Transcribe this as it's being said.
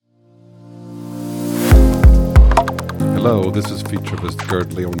Hello, this is Futurist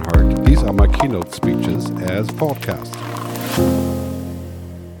Gerd Leonhardt. These are my keynote speeches as podcasts.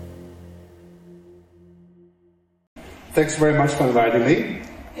 Thanks very much for inviting me.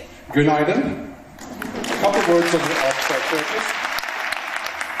 Günaydın. A couple words of Turkish.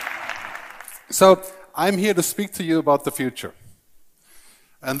 So, I'm here to speak to you about the future.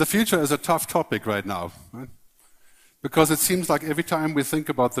 And the future is a tough topic right now, right? Because it seems like every time we think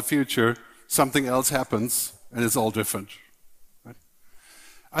about the future, something else happens and it's all different. Right?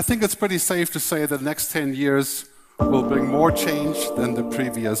 I think it's pretty safe to say that the next 10 years will bring more change than the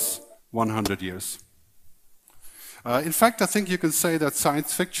previous 100 years. In fact, I think you can say that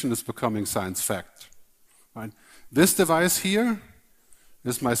science fiction is becoming science fact. Right? This device here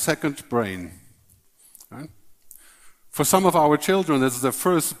is my second brain. Right? For some of our children, this is their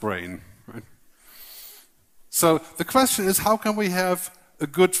first brain. Right? So the question is, how can we have a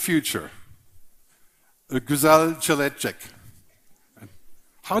good future? A güzel gelecek.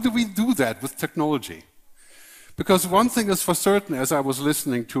 How do we do that with technology? Because one thing is for certain, as I was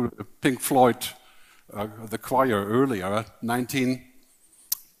listening to Pink Floyd, the choir earlier,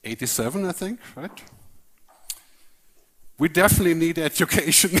 1987, I think, right? We definitely need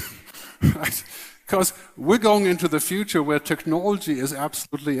education, right? Because we're going into the future where technology is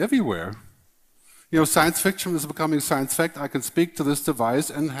absolutely everywhere. You know, science fiction is becoming science fact. I can speak to this device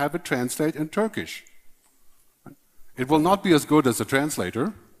and have it translate in Turkish. It will not be as good as a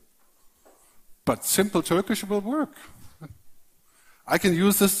translator, but simple Turkish will work. I can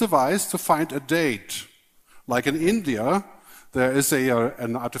use this device to find a date. Like in India, there is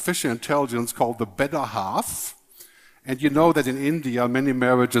an artificial intelligence called the Better Half. And you know that in India, many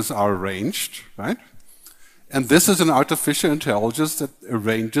marriages are arranged, right? And this is an artificial intelligence that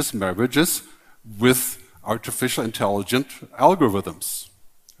arranges marriages with artificial intelligent algorithms.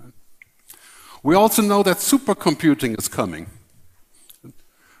 We also know that supercomputing is coming,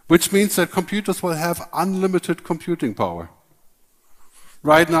 which means that computers will have unlimited computing power.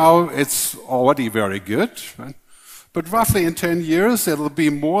 Right now, it's already very good, right? But roughly in 10 years, there will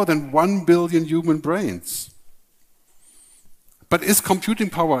be more than 1 billion human brains. But is computing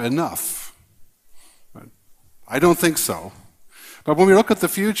power enough? I don't think so. But when we look at the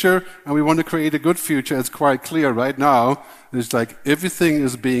future and we want to create a good future, it's quite clear right now. It's like everything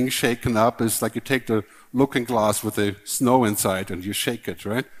is being shaken up. It's like you take the looking glass with the snow inside and you shake it,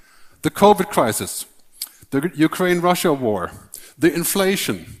 right? The COVID crisis, the Ukraine-Russia war, the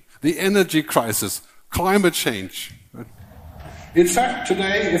inflation, the energy crisis, climate change. Right? In fact,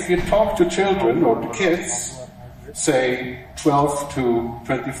 today, if you talk to children or to kids, say 12 to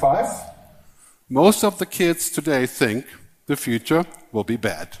 25, most of the kids today think the future will be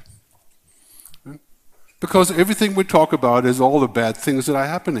bad. Because everything we talk about is all the bad things that are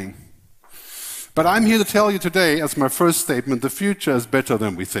happening. But I'm here to tell you today, as my first statement, the future is better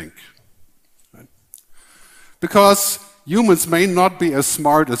than we think. Because humans may not be as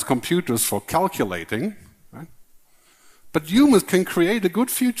smart as computers for calculating, right? But humans can create a good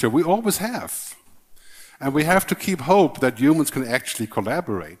future. We always have. And we have to keep hope that humans can actually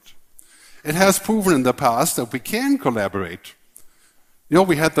collaborate. It has proven in the past that we can collaborate. You know,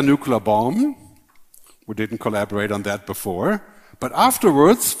 we had the nuclear bomb. We didn't collaborate on that before. But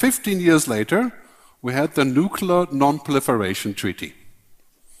afterwards, 15 years later, we had the Nuclear Non-Proliferation Treaty,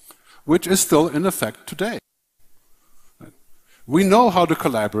 which is still in effect today. We know how to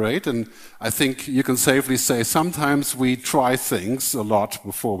collaborate, and I think you can safely say sometimes we try things a lot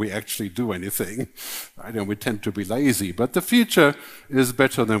before we actually do anything. Right? And we tend to be lazy, but the future is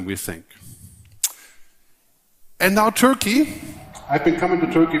better than we think. And now Turkey. I've been coming to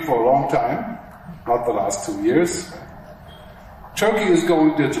Turkey for a long time, not the last 2 years. Turkey is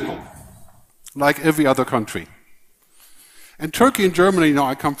going digital, like every other country. And Turkey and Germany, you know,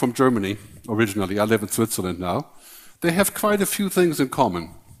 I come from Germany originally. I live in Switzerland now. They have quite a few things in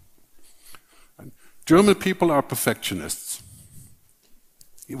common. German people are perfectionists.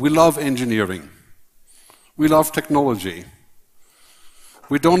 We love engineering. We love technology.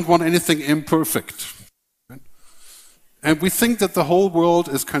 We don't want anything imperfect. And we think that the whole world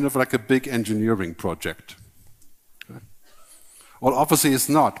is kind of like a big engineering project. Well, obviously it's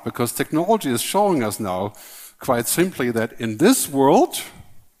not, because technology is showing us now, quite simply, that in this world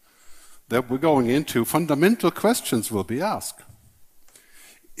that we're going into, fundamental questions will be asked.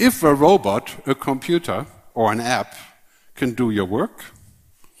 If a robot, a computer, or an app can do your work,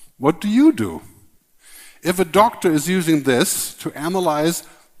 what do you do? If a doctor is using this to analyze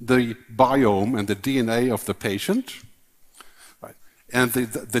the biome and the DNA of the patient, and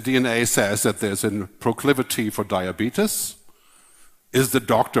the DNA says that there's a proclivity for diabetes, is the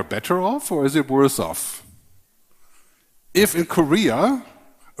doctor better off or is it worse off? if in Korea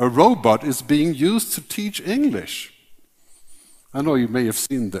a robot is being used to teach English? I know you may have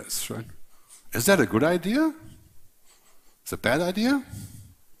seen this, right? Is that a good idea? It's a bad idea?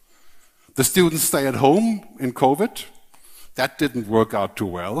 The students stay at home in COVID. That didn't work out too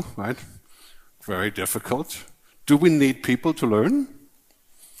well, right? Very difficult. Do we need people to learn?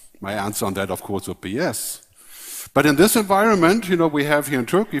 My answer on that, of course, would be yes. But in this environment, we have here in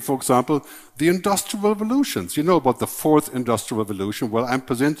Turkey, for example, the industrial revolutions. You know about the fourth industrial revolution. Well, I'm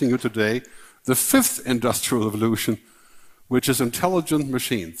presenting you today the fifth industrial revolution, which is intelligent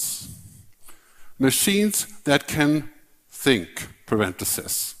machines. Machines that can think,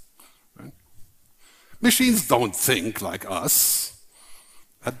 parenthesis. Right? Machines don't think like us.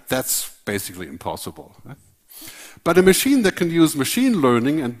 That's basically impossible. Right? But a machine that can use machine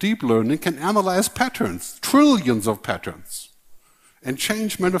learning and deep learning can analyze patterns, trillions of patterns, and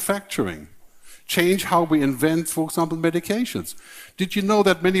change manufacturing, change how we invent, for example, medications. Did you know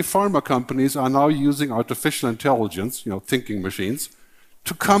that many pharma companies are now using artificial intelligence, thinking machines,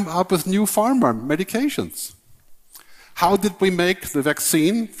 to come up with new pharma medications? How did we make the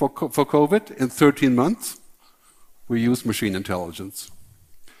vaccine for COVID in 13 months? We used machine intelligence.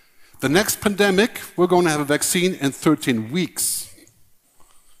 The next pandemic, we're going to have a vaccine in 13 weeks.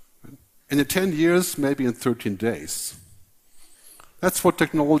 And in 10 years, maybe in 13 days. That's what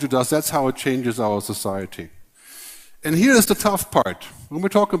technology does. That's how it changes our society. And here is the tough part. When we're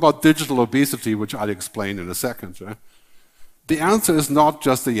talking about digital obesity, which I'll explain in a second, right? The answer is not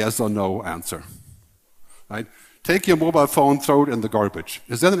just a yes or no answer. Right? Take your mobile phone, throw it in the garbage.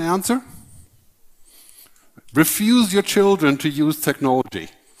 Is that an answer? Refuse your children to use technology.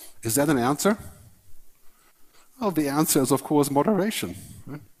 Is that an answer? Well, the answer is, of course, moderation,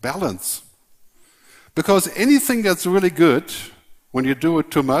 right? Balance. Because anything that's really good, when you do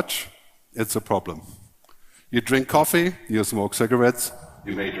it too much, it's a problem. You drink coffee, you smoke cigarettes,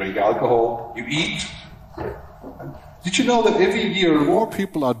 you may drink alcohol, you eat. Did you know that every year more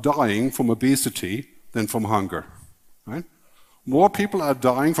people are dying from obesity than from hunger? Right? More people are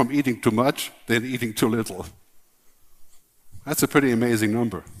dying from eating too much than eating too little. That's a pretty amazing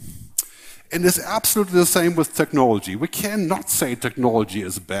number. And it's absolutely the same with technology. We cannot say technology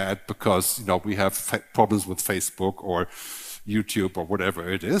is bad because we have problems with Facebook or YouTube or whatever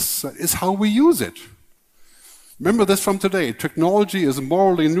it is. It's how we use it. Remember this from today. Technology is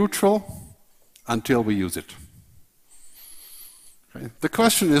morally neutral until we use it. Okay? The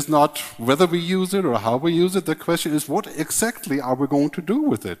question is not whether we use it or how we use it. The question is what exactly are we going to do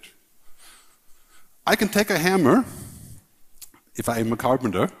with it? I can take a hammer. If I am a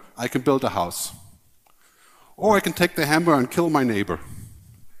carpenter, I can build a house. Or I can take the hammer and kill my neighbor.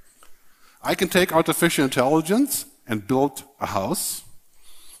 I can take artificial intelligence and build a house,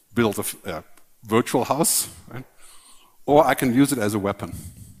 build a virtual house, right? Or I can use it as a weapon.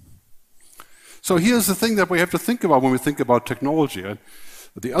 So here's the thing that we have to think about when we think about technology. Right?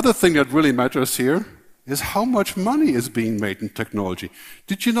 The other thing that really matters here is how much money is being made in technology.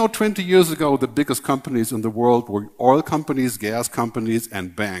 Did you know 20 years ago the biggest companies in the world were oil companies, gas companies,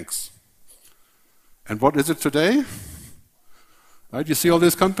 and banks? And what is it today? Right, you see all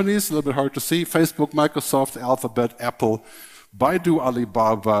these companies, a little bit hard to see. Facebook, Microsoft, Alphabet, Apple, Baidu,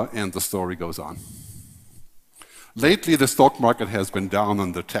 Alibaba, and the story goes on. Lately, the stock market has been down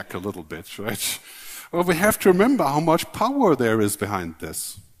on the tech a little bit, right? Well, we have to remember how much power there is behind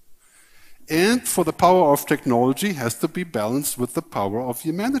this. And for the power of technology has to be balanced with the power of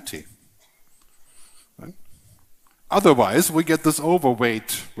humanity. Right? Otherwise, we get this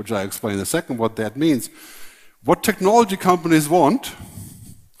overweight, which I explain in a second what that means. What technology companies want,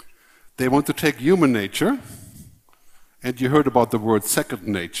 they want to take human nature, and you heard about the word second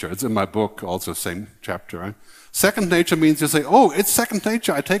nature. It's in my book, also same chapter. Right? Second nature means you say, oh, it's second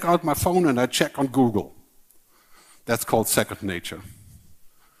nature. I take out my phone and I check on Google. That's called second nature.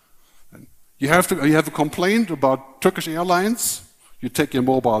 You have a complaint about Turkish Airlines, you take your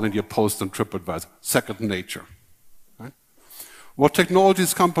mobile and you post on TripAdvisor. Second nature. Right? What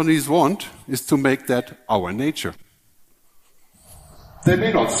technologies companies want is to make that our nature. They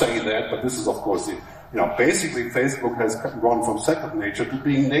may not say that, but this is of course basically Facebook has gone from second nature to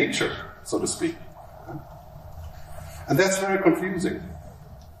being nature, so to speak. And that's very confusing.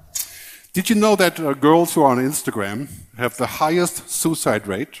 Did you know that girls who are on Instagram have the highest suicide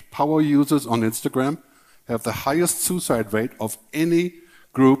rate? Power users on Instagram have the highest suicide rate of any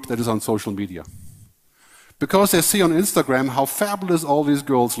group that is on social media. Because they see on Instagram how fabulous all these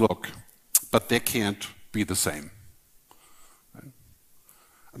girls look, but they can't be the same.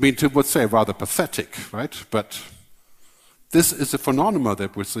 I mean, to would say rather pathetic, right? But this is a phenomenon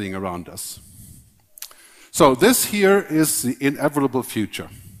that we're seeing around us. So this here is the inevitable future.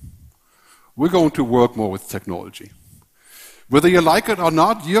 We're going to work more with technology. Whether you like it or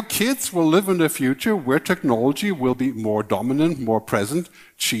not, your kids will live in a future where technology will be more dominant, more present,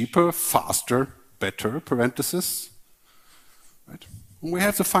 cheaper, faster, better, parenthesis. Right? And we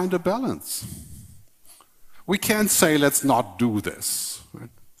have to find a balance. We can't say, let's not do this. Right?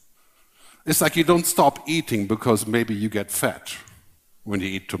 It's like you don't stop eating because maybe you get fat when you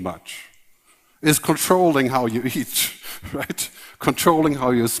eat too much. It's controlling how you eat, right? Controlling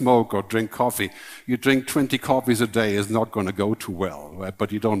how you smoke or drink coffee. You drink 20 coffees a day is not going to go too well, right?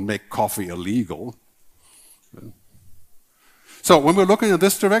 But you don't make coffee illegal. So when we're looking in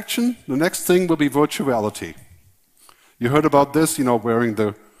this direction, the next thing will be virtuality. You heard about this, wearing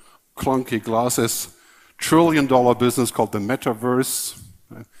the clunky glasses. $1 trillion business called the metaverse,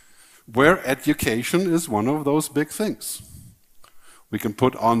 right? Where education is one of those big things. We can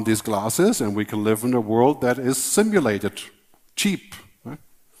put on these glasses and we can live in a world that is simulated, cheap. Right?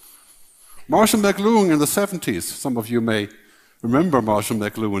 Marshall McLuhan in the 70s, some of you may remember Marshall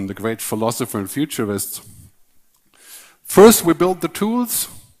McLuhan, the great philosopher and futurist. First we build the tools,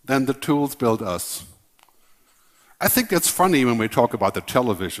 then the tools build us. I think it's funny when we talk about the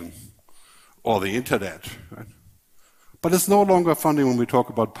television or the internet, right? But it's no longer funny when we talk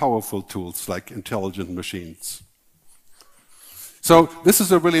about powerful tools like intelligent machines. So this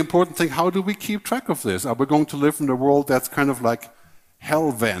is a really important thing. How do we keep track of this? Are we going to live in a world that's kind of like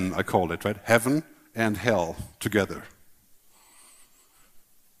hell-ven, I call it, right? Heaven and hell together.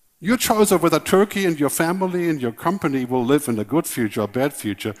 Your choice of whether Turkey and your family and your company will live in a good future or bad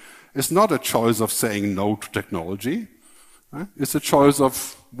future is not a choice of saying no to technology. Right? It's a choice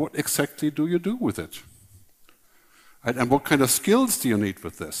of what exactly do you do with it? Right? And what kind of skills do you need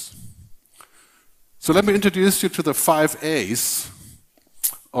with this? So let me introduce you to the 5 A's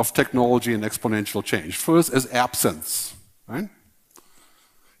of technology and exponential change. First is absence. Right?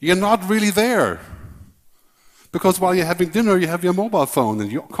 You're not really there. Because while you're having dinner, you have your mobile phone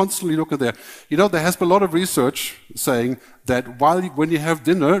and you're constantly looking there. There has been a lot of research saying that when you have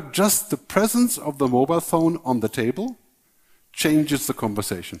dinner, just the presence of the mobile phone on the table changes the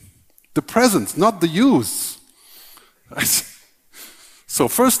conversation. The presence, not the use. Right? So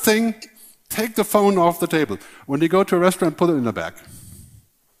first thing, take the phone off the table. When you go to a restaurant, put it in the bag.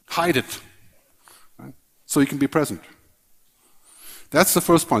 Hide it. Right? So you can be present. That's the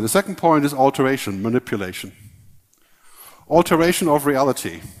first point. The second point is alteration, manipulation. Alteration of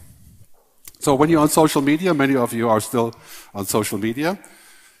reality. So when you're on social media, many of you are still on social media,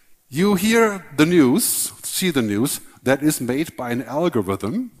 you hear the news, see the news, that is made by an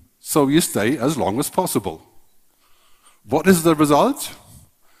algorithm, so you stay as long as possible. What is the result?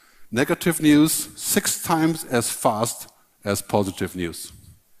 Negative news 6 times as fast as positive news.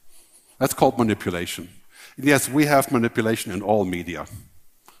 That's called manipulation. And yes, we have manipulation in all media.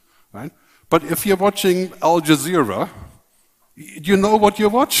 Right? But if you're watching Al Jazeera, you know what you're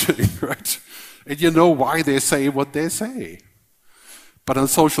watching, right? And you know why they say what they say. But on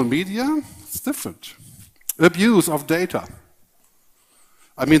social media, it's different. Abuse of data.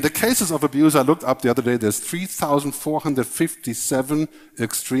 I mean, the cases of abuse I looked up the other day, there's 3,457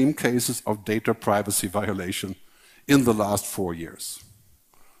 extreme cases of data privacy violation in the last 4 years.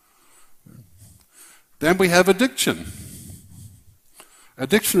 Then we have addiction.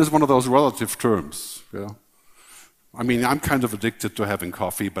 Addiction is one of those relative terms. Yeah? I mean, I'm kind of addicted to having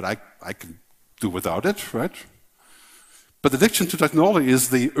coffee, but I can do without it, right? But addiction to technology is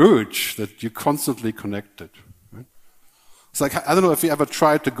the urge that you're constantly connected. Right? It's like, I don't know if you ever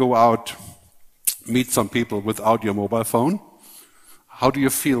tried to go out, meet some people without your mobile phone. How do you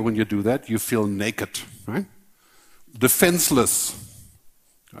feel when you do that? You feel naked, right? Defenseless.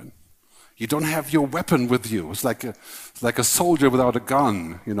 Right? You don't have your weapon with you. It's like a soldier without a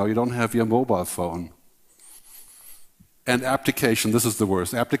gun. You don't have your mobile phone. And abdication, this is the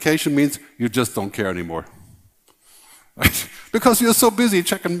worst. Abdication means you just don't care anymore. Right? Because you're so busy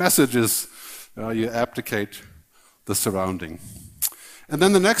checking messages, you abdicate the surrounding. And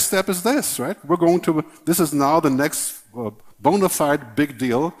then the next step is this, right? This is now the next bona fide big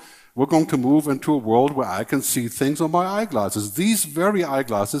deal. We're going to move into a world where I can see things on my eyeglasses. These very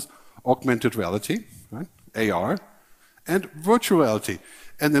eyeglasses, augmented reality, right? AR, and virtual reality.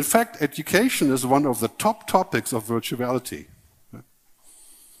 And in fact, education is one of the top topics of virtuality.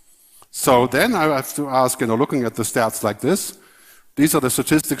 So then I have to ask, looking at the stats like this, these are the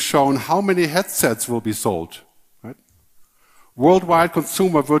statistics showing how many headsets will be sold. Right? Worldwide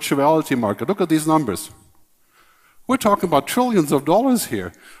consumer virtuality market, look at these numbers. We're talking about trillions of dollars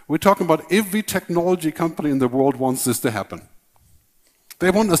here. We're talking about every technology company in the world wants this to happen. They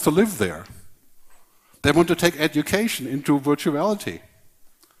want us to live there. They want to take education into virtuality.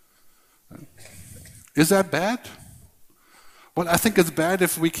 Is that bad? Well, I think it's bad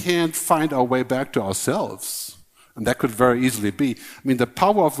if we can't find our way back to ourselves. And that could very easily be. I mean, the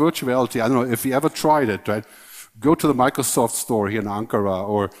power of virtuality, I don't know if you ever tried it, right? Go to the Microsoft store here in Ankara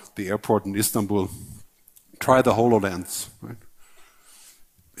or the airport in Istanbul. Try the HoloLens, right?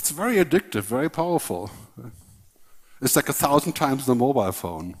 It's very addictive, very powerful. Right? It's like 1,000 times the mobile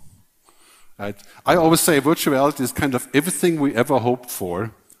phone. Right? I always say virtuality is kind of everything we ever hoped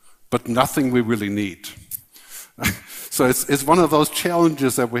for, but nothing we really need. So it's one of those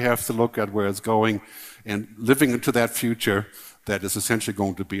challenges that we have to look at where it's going and living into that future that is essentially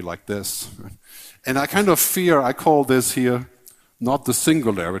going to be like this. Right? And I kind of fear, I call this here, not the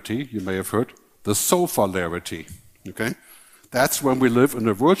singularity, you may have heard, the sofa-larity. Okay? That's when we live in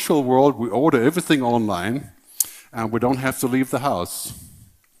a virtual world, we order everything online, and we don't have to leave the house.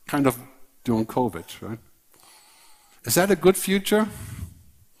 Kind of during COVID, right? Is that a good future?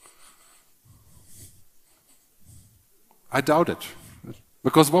 I doubt it.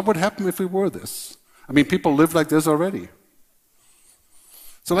 Because what would happen if we were this? I mean, people live like this already.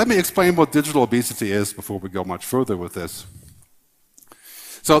 So let me explain what digital obesity is before we go much further with this.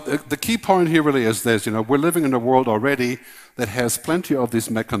 So the key point here really is this, we're living in a world already that has plenty of these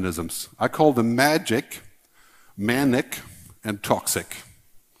mechanisms. I call them magic, manic, and toxic.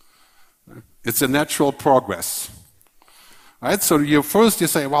 It's a natural progress. Right? So first you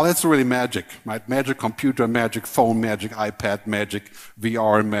say, well, that's really magic, right? Magic computer, magic phone, magic iPad, magic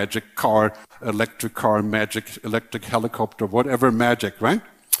VR, magic car, electric helicopter, whatever magic, right?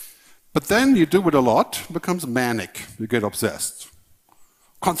 But then you do it a lot, it becomes manic, you get obsessed.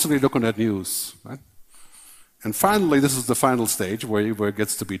 Constantly looking at news, right? And finally, this is the final stage where it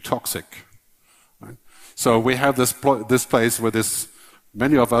gets to be toxic. Right? So we have this place where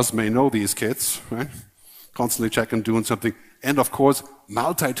many of us may know these kids, right? Constantly checking, doing something. And of course,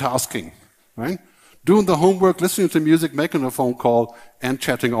 multitasking, right? Doing the homework, listening to music, making a phone call, and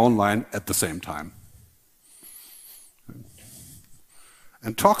chatting online at the same time.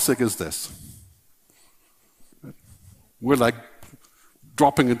 And toxic is this. We're like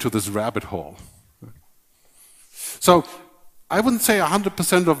dropping into this rabbit hole. So I wouldn't say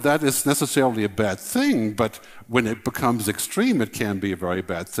 100% of that is necessarily a bad thing, but when it becomes extreme, it can be a very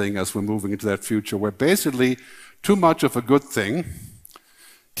bad thing as we're moving into that future where basically too much of a good thing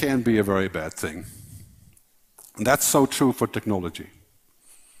can be a very bad thing. And that's so true for technology.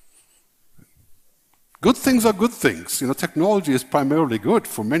 Good things are good things. Technology is primarily good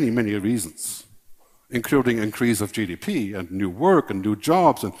for many, many reasons, including increase of GDP and new work and new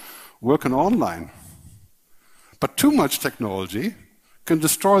jobs and working online. But too much technology can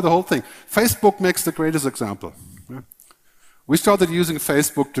destroy the whole thing. Facebook makes the greatest example. Right? We started using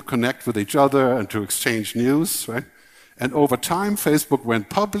Facebook to connect with each other and to exchange news, right? And over time, Facebook went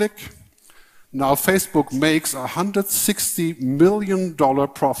public. Now Facebook makes $160 million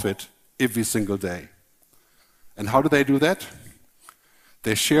profit every single day. And how do they do that?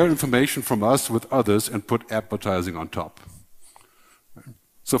 They share information from us with others and put advertising on top.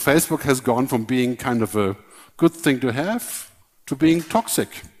 So Facebook has gone from being kind of a good thing to have to being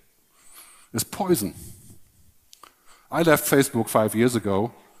toxic. It's poison. I left Facebook 5 years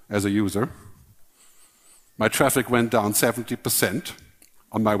ago as a user. My traffic went down 70%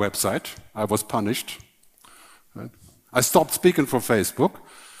 on my website. I was punished. I stopped speaking for Facebook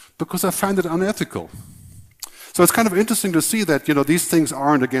because I found it unethical. So it's kind of interesting to see that these things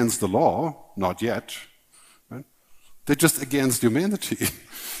aren't against the law, not yet. Right? They're just against humanity.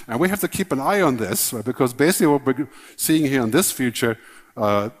 And we have to keep an eye on this, right? Because basically what we're seeing here in this future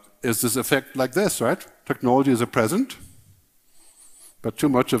is this effect like this, right? Technology is a present, but too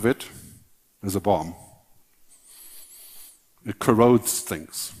much of it is a bomb. It corrodes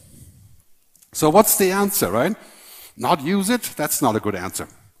things. So what's the answer, right? Not use it? That's not a good answer.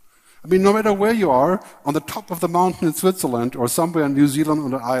 I mean, no matter where you are, on the top of the mountain in Switzerland or somewhere in New Zealand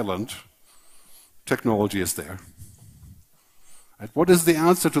on an island, technology is there. Right? What is the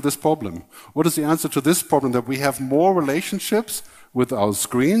answer to this problem? What is the answer to this problem that we have more relationships with our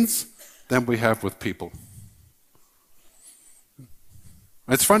screens than we have with people?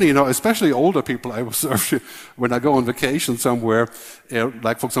 It's funny, especially older people, I observe when I go on vacation somewhere,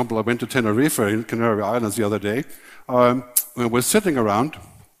 like for example, I went to Tenerife in Canary Islands the other day, we're sitting around,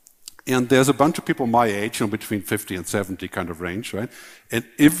 and there's a bunch of people my age, between 50 and 70 kind of range, right? And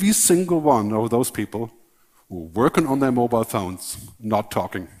every single one of those people were working on their mobile phones, not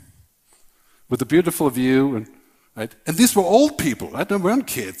talking, with a beautiful view, right? And these were old people, right? They weren't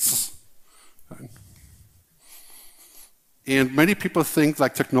kids. Right? And many people think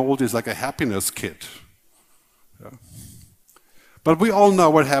like technology is like a happiness kit, But we all know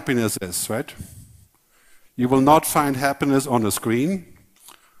what happiness is, right? You will not find happiness on a screen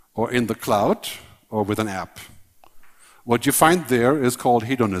or in the cloud or with an app. What you find there is called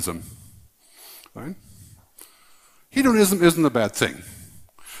hedonism. Right? Hedonism isn't a bad thing.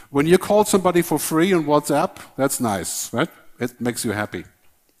 When you call somebody for free on WhatsApp, that's nice, right? It makes you happy.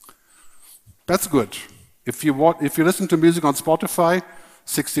 That's good. If you listen to music on Spotify,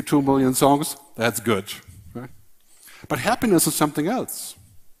 62 million songs, that's good. Right? But happiness is something else.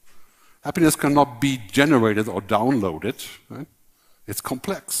 Happiness cannot be generated or downloaded. Right? It's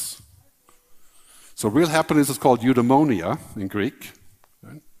complex. So real happiness is called eudaimonia in Greek.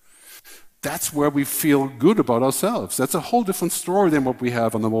 Right? That's where we feel good about ourselves. That's a whole different story than what we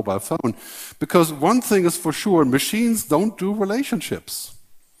have on the mobile phone. Because one thing is for sure, machines don't do relationships.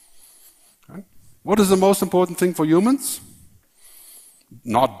 Right? What is the most important thing for humans?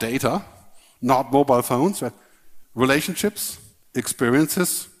 Not data, not mobile phones, right? Relationships,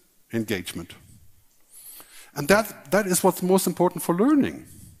 experiences, engagement. And that is what's most important for learning.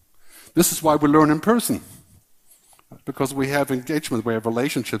 This is why we learn in person. Because we have engagement, we have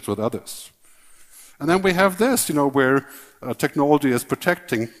relationships with others. And then we have this, where technology is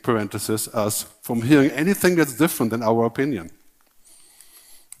protecting, parenthesis, us from hearing anything that's different than our opinion.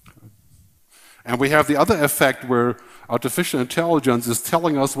 And we have the other effect where artificial intelligence is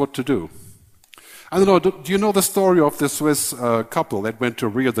telling us what to do. I don't know, do you know the story of the Swiss couple that went to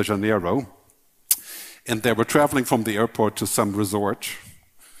Rio de Janeiro? And they were traveling from the airport to some resort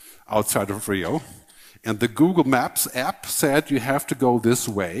outside of Rio. And the Google Maps app said you have to go this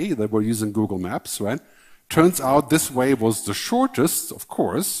way. They were using Google Maps, right? Turns out this way was the shortest, of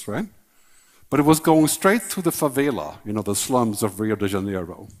course, right? But it was going straight through the favela, the slums of Rio de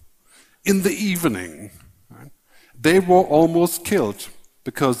Janeiro. In the evening, right? They were almost killed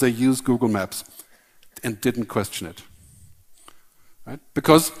because they used Google Maps and didn't question it. Right?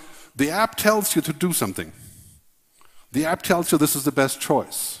 Because the app tells you to do something. The app tells you this is the best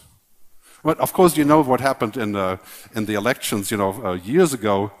choice. But of course, you know what happened in the elections, years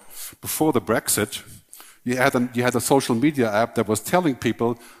ago, before the Brexit. You had a social media app that was telling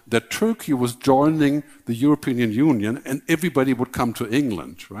people that Turkey was joining the European Union and everybody would come to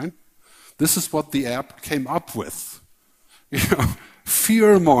England, right? This is what the app came up with.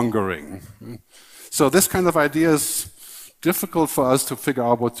 Fear-mongering. So this kind of idea is difficult for us to figure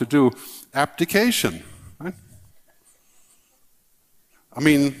out what to do. Abdication, right? I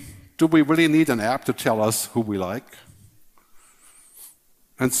mean, do we really need an app to tell us who we like?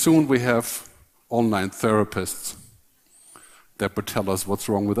 And soon we have online therapists that would tell us what's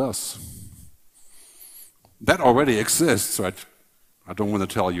wrong with us. That already exists, right? I don't want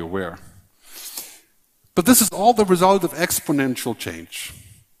to tell you where. But this is all the result of exponential change.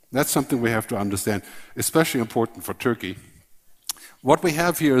 That's something we have to understand, especially important for Turkey. What we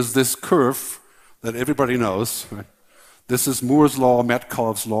have here is this curve that everybody knows, right? This is Moore's law,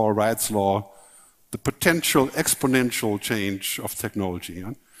 Metcalfe's law, Wright's law, the potential exponential change of technology.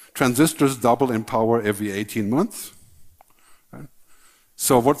 Right? Transistors double in power every 18 months. Right?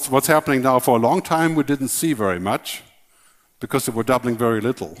 So what's happening now? For a long time we didn't see very much because they were doubling very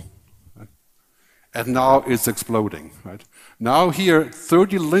little. Right? And now it's exploding. Right? Now here,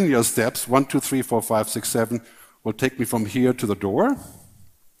 30 linear steps, 1, 2, 3, 4, 5, 6, 7, will take me from here to the door.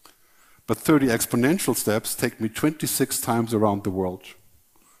 But 30 exponential steps take me 26 times around the world.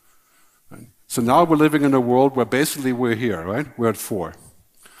 Right? So now we're living in a world where basically we're here, right? We're at 4.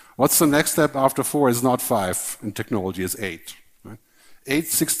 What's the next step after 4 is not 5 in technology, it's 8. Right? 8,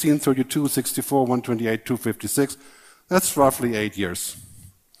 16, 32, 64, 128, 256. That's roughly 8 years.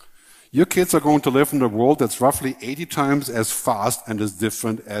 Your kids are going to live in a world that's roughly 80 times as fast and as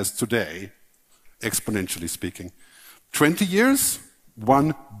different as today, exponentially speaking. 20 years?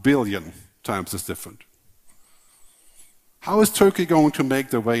 1 billion times as different. How is Turkey going to make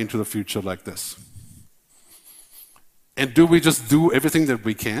their way into the future like this? And do we just do everything that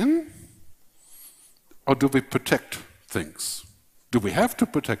we can? Or do we protect things? Do we have to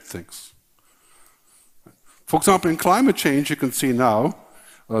protect things? For example, in climate change, you can see now,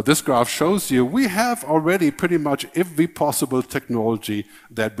 this graph shows you, we have already pretty much every possible technology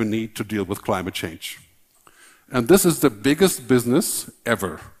that we need to deal with climate change. And this is the biggest business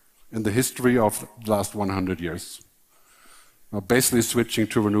ever in the history of the last 100 years. Now basically switching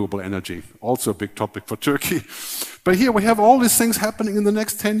to renewable energy, also a big topic for Turkey. But here we have all these things happening in the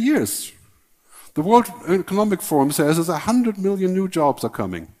next 10 years. The World Economic Forum says there's 100 million new jobs are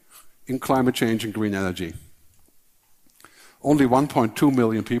coming in climate change and green energy. Only 1.2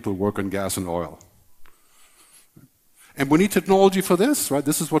 million people work on gas and oil. And we need technology for this, right?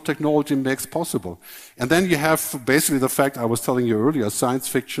 This is what technology makes possible. And then you have basically the fact I was telling you earlier, science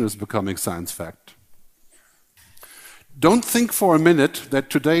fiction is becoming science fact. Don't think for a minute that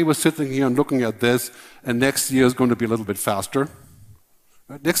today we're sitting here and looking at this, and next year is going to be a little bit faster.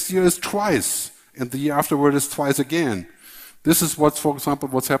 Next year is twice, and the year afterward is twice again. This is what's, for example,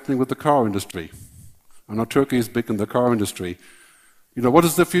 what's happening with the car industry. I know Turkey is big in the car industry. You know, what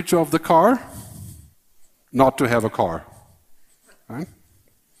is the future of the car? Not to have a car. Right?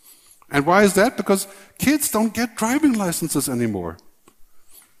 And why is that? Because kids don't get driving licenses anymore.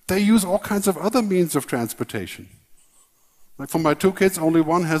 They use all kinds of other means of transportation. Like for my 2 kids, only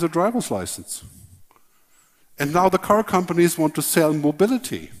one has a driver's license. And now the car companies want to sell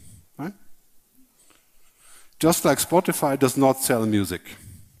mobility. Right? Just like Spotify does not sell music.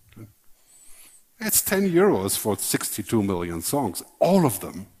 It's 10 euros for 62 million songs, all of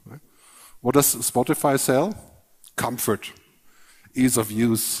them. Right? What does Spotify sell? Comfort, ease of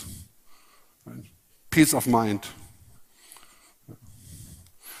use, right? Peace of mind.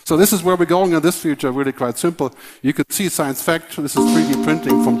 So this is where we're going in this future, really quite simple. You can see science fact, this is 3D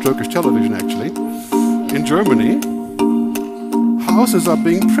printing from Turkish television actually. In Germany, houses are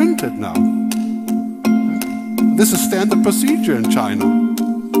being printed now. This is standard procedure in China.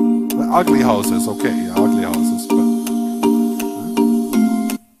 The ugly houses, okay, ugly houses. But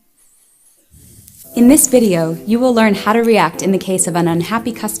in this video, you will learn how to react in the case of an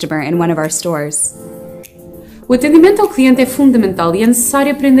unhappy customer in one of our stores. O atendimento ao cliente é fundamental e é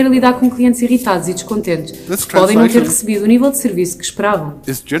necessário aprender a lidar com clientes irritados e descontentes que podem não ter recebido o nível de serviço que esperavam.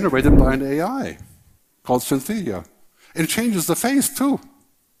 It's generated by an AI called Synthesia. It changes the face too.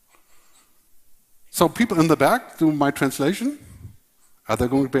 So people in the back do my translation. Are they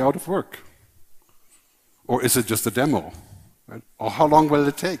going to be out of work? Or is it just a demo? Right? Or how long will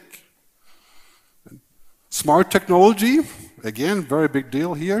it take? Smart technology, again, very big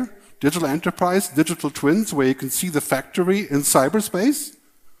deal here. Digital enterprise, digital twins, where you can see the factory in cyberspace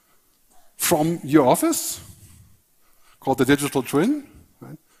from your office, called the digital twin.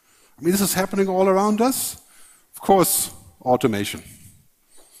 Right? I mean, this is happening all around us. Of course, automation.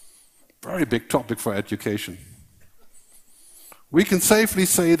 Very big topic for education. We can safely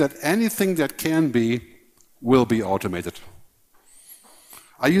say that anything that can be will be automated.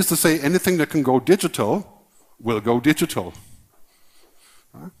 I used to say anything that can go digital will go digital.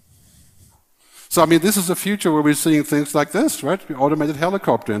 Right? So, I mean, this is a future where we're seeing things like this, right? The automated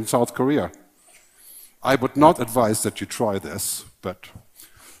helicopter in South Korea. I would not advise that you try this, but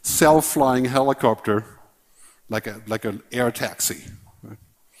self-flying helicopter like an air taxi. Right?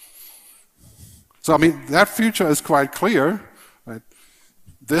 So, I mean, that future is quite clear. Right?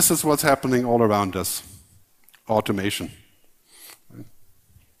 This is what's happening all around us. Automation. Right?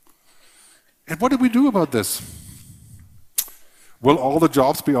 And what do we do about this? Will all the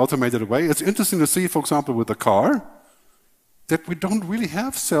jobs be automated away? It's interesting to see, for example, with the car, that we don't really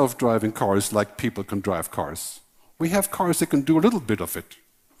have self-driving cars like people can drive cars. We have cars that can do a little bit of it.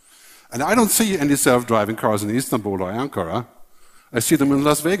 And I don't see any self-driving cars in Istanbul or Ankara. I see them in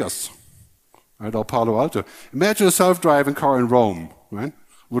Las Vegas, right, or Palo Alto. Imagine a self-driving car in Rome, right?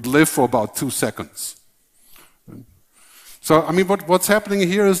 Would live for about 2 seconds. So, I mean, what's happening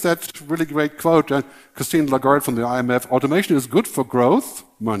here is that really great quote, Christine Lagarde from the IMF, automation is good for growth,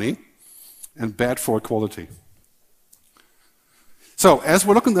 money, and bad for equality. So, as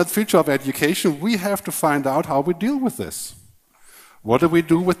we're looking at the future of education, we have to find out how we deal with this. What do we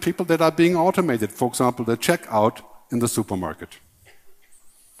do with people that are being automated? For example, the checkout in the supermarket.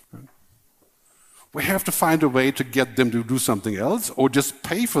 We have to find a way to get them to do something else, or just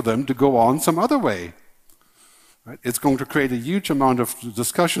pay for them to go on some other way. Right? It's going to create a huge amount of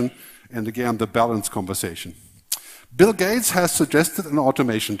discussion and, again, the balanced conversation. Bill Gates has suggested an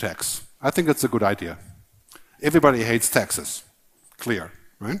automation tax. I think it's a good idea. Everybody hates taxes. Clear,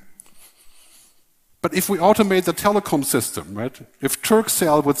 right? But if we automate the telecom system, right? If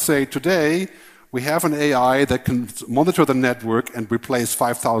Turkcell would say, today, we have an AI that can monitor the network and replace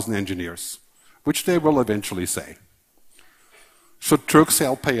 5,000 engineers, which they will eventually say. Should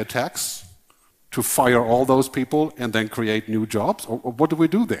Turkcell pay a tax to fire all those people and then create new jobs? Or what do we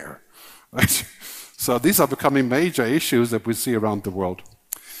do there? Right? So these are becoming major issues that we see around the world.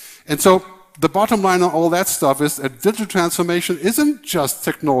 And so the bottom line on all that stuff is that digital transformation isn't just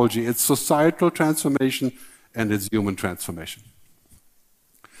technology, it's societal transformation and it's human transformation.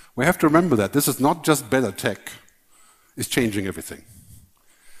 We have to remember that this is not just better tech, it's changing everything.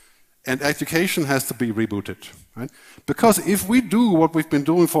 And education has to be rebooted. Right? Because if we do what we've been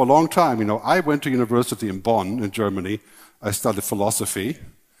doing for a long time, you know, I went to university in Bonn, in Germany, I studied philosophy,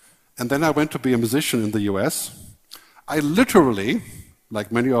 and then I went to be a musician in the US. I literally,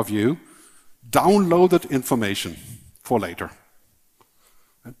 like many of you, downloaded information for later.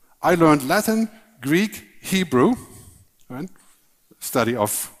 I learned Latin, Greek, Hebrew, right? Study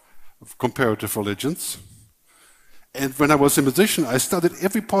of comparative religions. And when I was a musician, I studied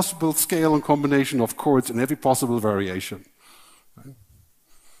every possible scale and combination of chords and every possible variation. Right?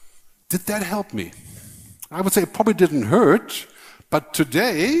 Did that help me? I would say it probably didn't hurt, but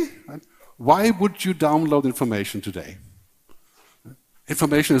today, right, why would you download information today?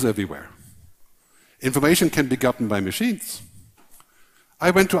 Information is everywhere. Information can be gotten by machines.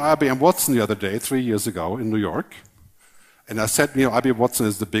 I went to IBM Watson the other day, 3 years ago, in New York, and I said, IBM Watson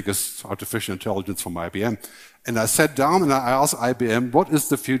is the biggest artificial intelligence from IBM. And I sat down and I asked IBM, what is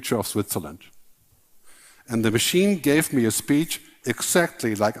the future of Switzerland? And the machine gave me a speech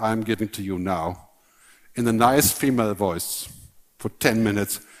exactly like I'm giving to you now, in a nice female voice, for 10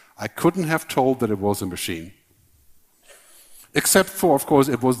 minutes. I couldn't have told that it was a machine. Except for, of course,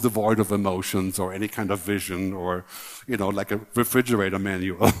 it was devoid of emotions or any kind of vision or, like a refrigerator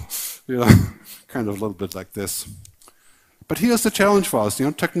manual, kind of a little bit like this. But here's the challenge for us.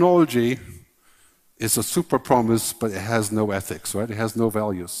 Technology is a super promise, but it has no ethics, right? It has no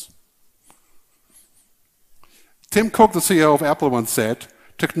values. Tim Cook, the CEO of Apple, once said,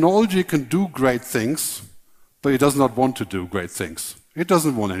 technology can do great things, but it does not want to do great things. It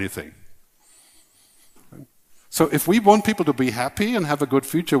doesn't want anything. So if we want people to be happy and have a good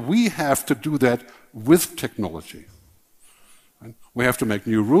future, we have to do that with technology. We have to make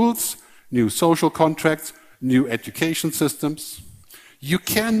new rules, new social contracts, new education systems. You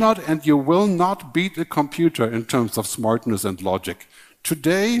cannot and you will not beat a computer in terms of smartness and logic.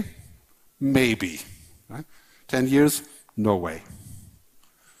 Today, maybe. Right? 10 years, no way.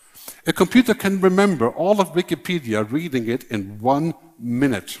 A computer can remember all of Wikipedia reading it in 1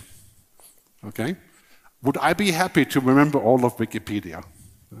 minute. Okay? Would I be happy to remember all of Wikipedia?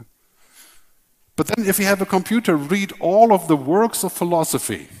 But then if you have a computer read all of the works of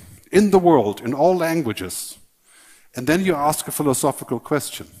philosophy in the world, in all languages, and then you ask a philosophical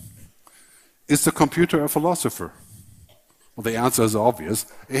question, is the computer a philosopher? Well, the answer is obvious.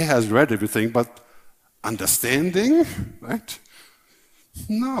 It has read everything, but understanding, right?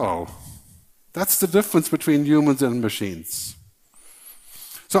 No. That's the difference between humans and machines.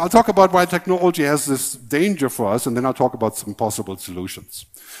 So I'll talk about why technology has this danger for us, and then I'll talk about some possible solutions.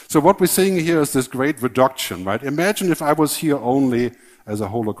 So what we're seeing here is this great reduction, right? Imagine if I was here only as a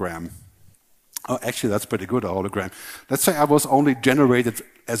hologram. Oh, actually, that's pretty good, a hologram. Let's say I was only generated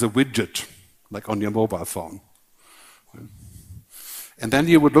as a widget, like on your mobile phone. And then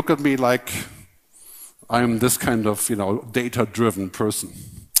you would look at me like I'm this kind of, data-driven person.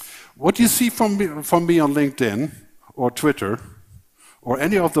 What you see from me on LinkedIn or Twitter or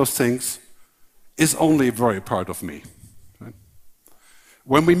any of those things is only a very part of me. Right?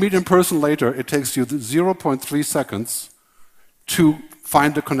 When we meet in person later, it takes you 0.3 seconds to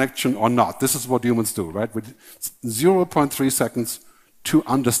find a connection or not. This is what humans do, right? With 0.3 seconds to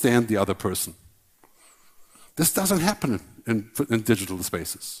understand the other person. This doesn't happen in digital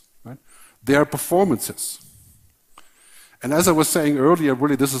spaces. Right? They are performances. And as I was saying earlier,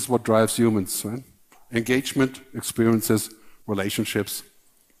 really this is what drives humans. Right? Engagement, experiences, relationships,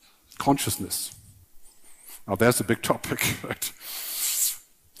 consciousness. Now there's a big topic. Right?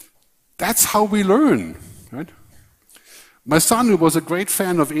 That's how we learn. Right? My son, who was a great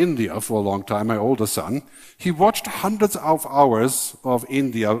fan of India for a long time, my older son, he watched hundreds of hours of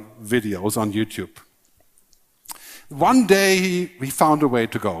India videos on YouTube. One day he found a way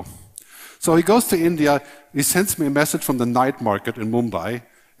to go. So he goes to India, he sends me a message from the night market in Mumbai,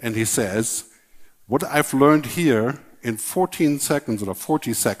 and he says, what I've learned here in 14 seconds or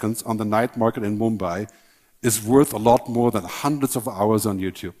 40 seconds on the night market in Mumbai is worth a lot more than hundreds of hours on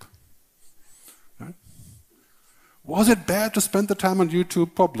YouTube. Right? Was it bad to spend the time on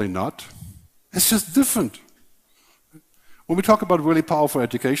YouTube? Probably not. It's just different. When we talk about really powerful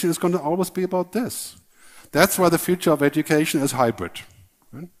education, it's going to always be about this. That's why the future of education is hybrid.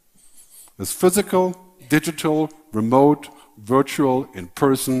 Right? There's physical, digital, remote, virtual, in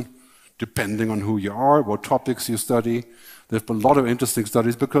person, depending on who you are, what topics you study. There's been a lot of interesting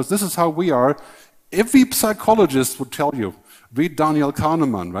studies because this is how we are. Every psychologist would tell you, read Daniel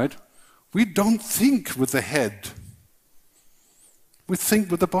Kahneman, right? We don't think with the head. We think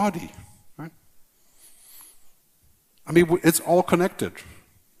with the body, right? I mean, it's all connected.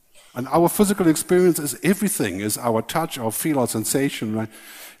 And our physical experience is everything, is our touch, our feel, our sensation, right?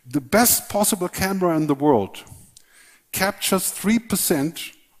 The best possible camera in the world captures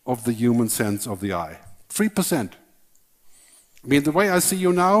 3% of the human sense of the eye. 3%. I mean, the way I see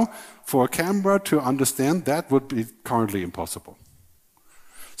you now, for a camera to understand that would be currently impossible.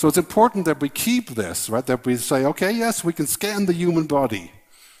 So it's important that we keep this, right? That we say, okay, yes, we can scan the human body,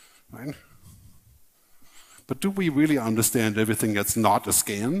 right? But do we really understand everything that's not a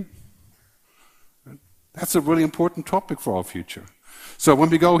scan? That's a really important topic for our future. So when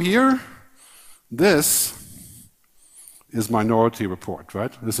we go here, this is Minority Report,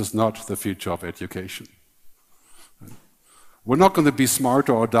 right? This is not the future of education. We're not going to be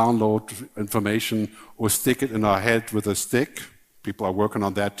smarter or download information or stick it in our head with a stick. People are working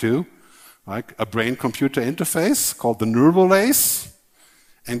on that too. Like a brain-computer interface called the neural lace.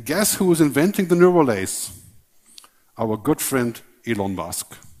 And guess who is inventing the neural lace? Our good friend Elon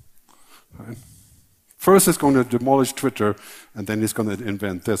Musk. Right? First he's going to demolish Twitter, and then he's going to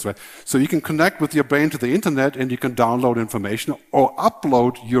invent this. Right? So you can connect with your brain to the internet, and you can download information or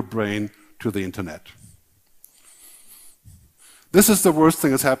upload your brain to the internet. This is the worst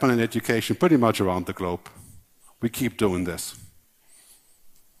thing that's happened in education pretty much around the globe. We keep doing this.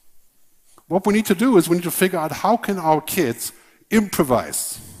 What we need to do is we need to figure out how can our kids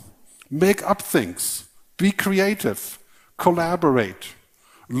improvise, make up things, be creative, collaborate,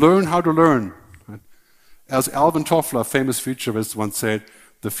 learn how to learn. As Alvin Toffler, a famous futurist, once said,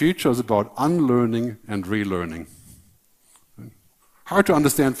 the future is about unlearning and relearning. Hard to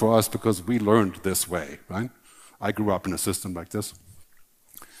understand for us because we learned this way, right? I grew up in a system like this.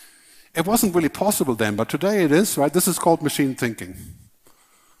 It wasn't really possible then, but today it is, right? This is called machine thinking.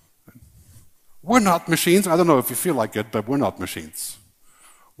 We're not machines. I don't know if you feel like it, but we're not machines.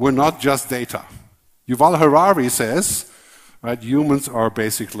 We're not just data. Yuval Harari says, right, humans are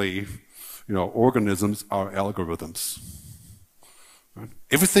basically, organisms are algorithms. Right?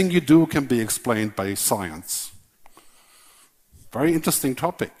 Everything you do can be explained by science. Very interesting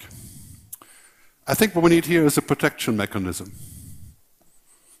topic. I think what we need here is a protection mechanism.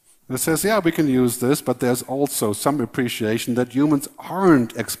 It says, yeah, we can use this, but there's also some appreciation that humans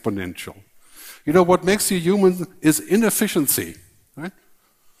aren't exponential. What makes you human is inefficiency, right?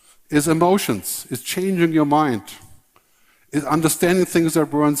 Is emotions, is changing your mind, is understanding things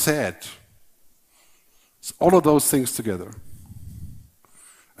that weren't said. It's all of those things together.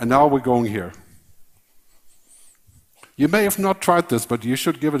 And now we're going here. You may have not tried this, but you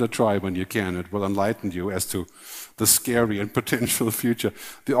should give it a try when you can. It will enlighten you as to the scary and potential future.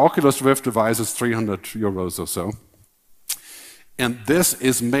 The Oculus Rift device is 300 euros or so. And this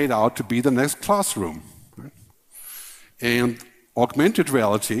is made out to be the next classroom. Right? And augmented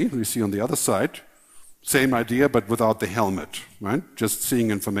reality, we see on the other side, same idea, but without the helmet, right? Just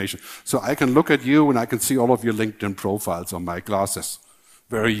seeing information. So I can look at you and I can see all of your LinkedIn profiles on my glasses.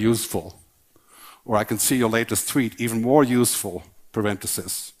 Very useful. Or I can see your latest tweet, even more useful,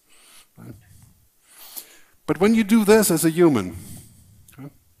 parenthesis. Right? But when you do this as a human,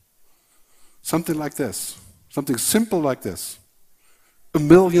 right? Something like this, something simple like this, a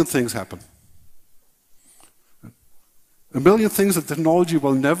million things happen. A million things that technology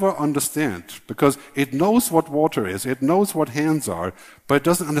will never understand because it knows what water is, it knows what hands are, but it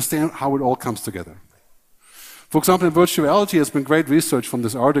doesn't understand how it all comes together. For example, in virtuality, there's been great research from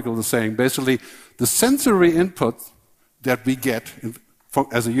this article that's saying basically the sensory input that we get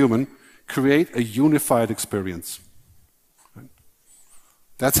as a human create a unified experience.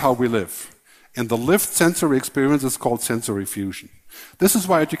 That's how we live. And the lived sensory experience is called sensory fusion. This is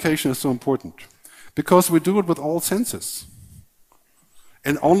why education is so important, because we do it with all senses.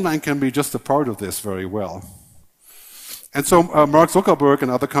 And online can be just a part of this very well. And so Mark Zuckerberg and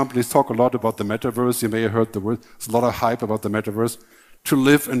other companies talk a lot about the metaverse. You may have heard the word. There's a lot of hype about the metaverse. To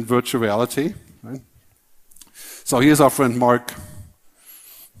live in virtual reality. Right? So here's our friend Mark,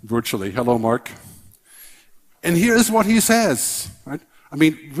 virtually. Hello, Mark. And here's what he says. Right? I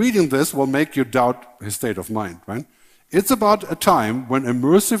mean, reading this will make you doubt his state of mind. Right? It's about a time when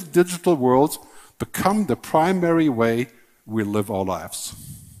immersive digital worlds become the primary way we live our lives.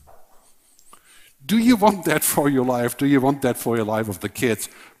 Do you want that for your life? Do you want that for your life of the kids?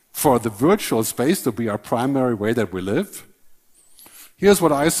 For the virtual space to be our primary way that we live? Here's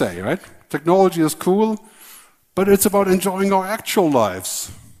what I say, right? Technology is cool, but it's about enjoying our actual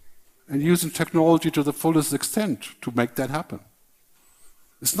lives and using technology to the fullest extent to make that happen.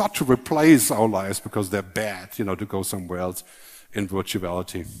 It's not to replace our lives because they're bad, to go somewhere else in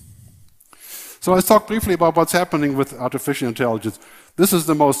virtuality. So let's talk briefly about what's happening with artificial intelligence. This is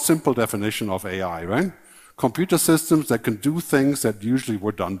the most simple definition of AI, right? Computer systems that can do things that usually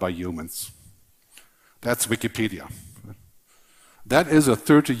were done by humans. That's Wikipedia. That is a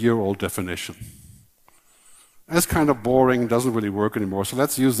 30-year-old definition. That's kind of boring, doesn't really work anymore, so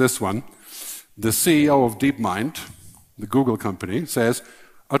let's use this one. The CEO of DeepMind, the Google company, says,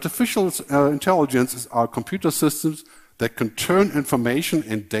 artificial intelligence are computer systems that can turn information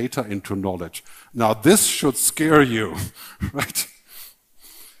and data into knowledge. Now this should scare you, right?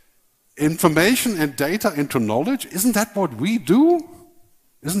 Information and data into knowledge, isn't that what we do?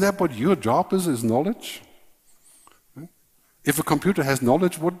 Isn't that what your job is knowledge? If a computer has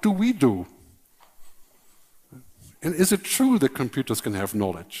knowledge, what do we do? And is it true that computers can have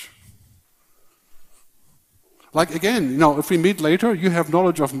knowledge? Like again, if we meet later, you have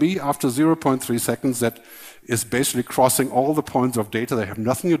knowledge of me after 0.3 seconds that is basically crossing all the points of data that have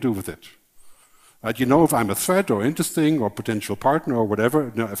nothing to do with it. Right? You know if I'm a threat or interesting or potential partner or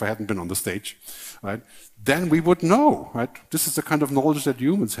whatever, if I hadn't been on the stage, right? Then we would know, right? This is the kind of knowledge that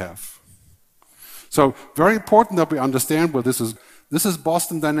humans have. So very important that we understand where this is. This is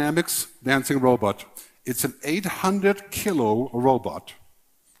Boston Dynamics dancing robot. It's an 800-kilo robot.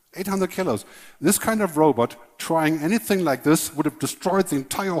 800 kilos. This kind of robot, trying anything like this, would have destroyed the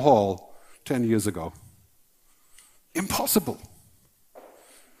entire hall 10 years ago. Impossible.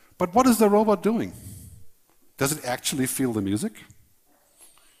 But what is the robot doing? Does it actually feel the music?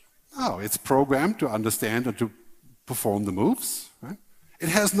 No, it's programmed to understand and to perform the moves. Right? It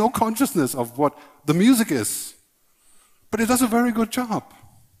has no consciousness of what the music is. But it does a very good job.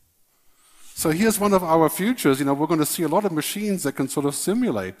 So here's one of our futures. We're going to see a lot of machines that can sort of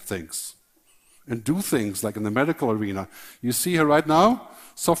simulate things and do things like in the medical arena. You see here right now,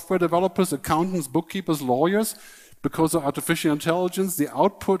 software developers, accountants, bookkeepers, lawyers, because of artificial intelligence, the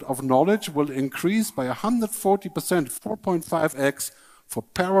output of knowledge will increase by 140%, 4.5x for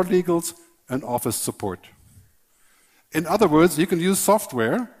paralegals and office support. In other words, you can use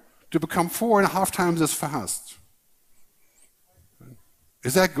software to become 4.5 times as fast.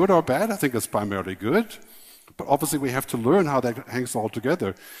 Is that good or bad? I think it's primarily good. But obviously we have to learn how that hangs all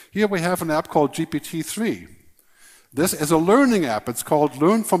together. Here we have an app called GPT-3. This is a learning app. It's called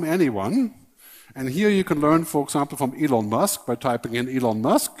Learn from Anyone. And here you can learn, for example, from Elon Musk by typing in Elon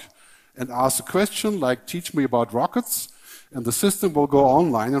Musk and ask a question like, teach me about rockets. And the system will go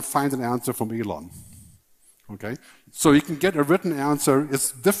online and find an answer from Elon. Okay? So you can get a written answer.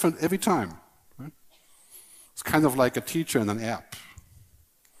 It's different every time. Right? It's kind of like a teacher in an app.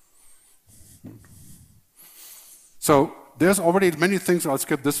 So there's already many things. I'll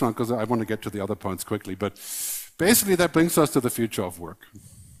skip this one because I want to get to the other points quickly. But basically that brings us to the future of work.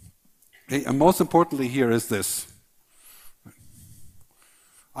 Okay, and most importantly here is this.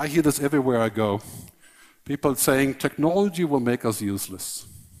 I hear this everywhere I go. People saying technology will make us useless.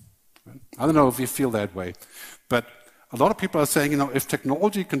 I don't know if you feel that way. But a lot of people are saying, if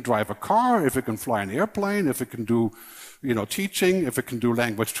technology can drive a car, if it can fly an airplane, if it can do, teaching, if it can do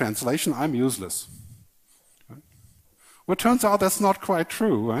language translation, I'm useless. Well, it turns out that's not quite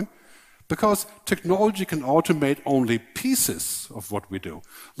true, right? Because technology can automate only pieces of what we do.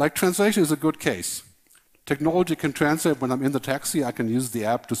 Like translation is a good case. Technology can translate when I'm in the taxi, I can use the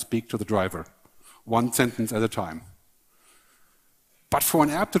app to speak to the driver, one sentence at a time. But for an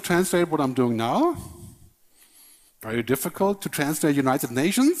app to translate what I'm doing now, very difficult. To translate United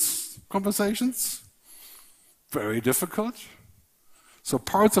Nations conversations, very difficult. So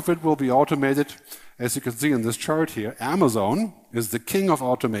parts of it will be automated. As you can see in this chart here, Amazon is the king of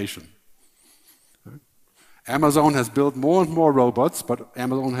automation. Amazon has built more and more robots, but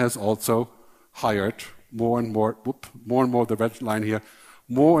Amazon has also hired more and more, the red line here,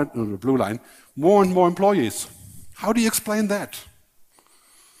 the blue line, more and more employees. How do you explain that?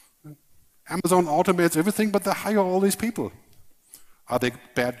 Amazon automates everything, but they hire all these people. Are they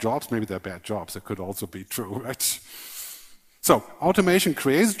bad jobs? Maybe they're bad jobs. That could also be true, right? So automation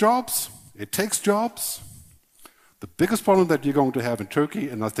creates jobs. It takes jobs. The biggest problem that you're going to have in Turkey,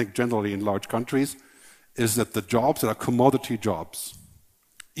 and I think generally in large countries, is that the jobs that are commodity jobs,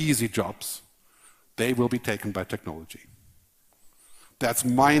 easy jobs, they will be taken by technology. That's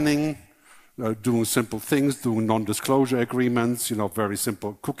mining, doing simple things, doing non-disclosure agreements, very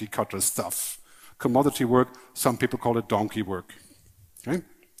simple cookie-cutter stuff. Commodity work, some people call it donkey work. Okay?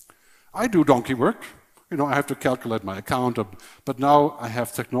 I do donkey work. I have to calculate my account, but now I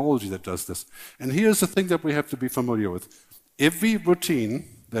have technology that does this. And here's the thing that we have to be familiar with. Every routine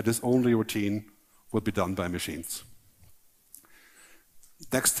that is only routine will be done by machines.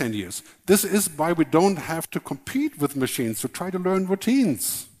 Next 10 years. This is why we don't have to compete with machines to try to learn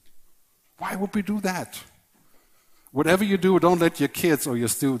routines. Why would we do that? Whatever you do, don't let your kids or your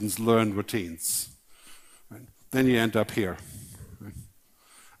students learn routines. Right? Then you end up here.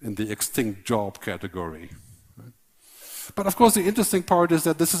 In the extinct job category. But of course the interesting part is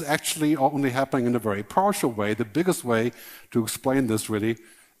that this is actually only happening in a very partial way. The biggest way to explain this really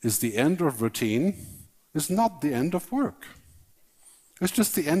is the end of routine is not the end of work. It's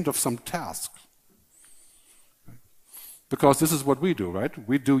just the end of some task. Because this is what we do, right?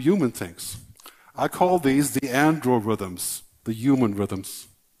 We do human things. I call these the androrhythms, the human rhythms.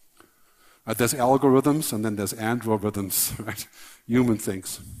 There's algorithms and then there's androrhythms, right? Human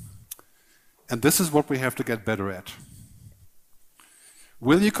things. And this is what we have to get better at.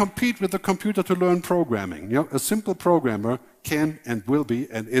 Will you compete with the computer to learn programming? You know, a simple programmer can and will be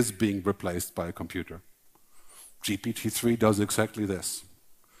and is being replaced by a computer. GPT-3 does exactly this.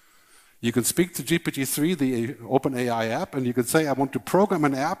 You can speak to GPT-3, the OpenAI app, and you can say, I want to program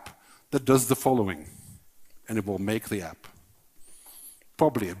an app that does the following, and it will make the app.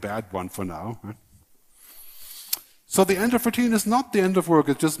 Probably a bad one for now. Right? So the end of routine is not the end of work,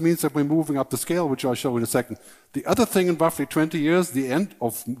 it just means that we're moving up the scale, which I'll show in a second. The other thing in roughly 20 years, the end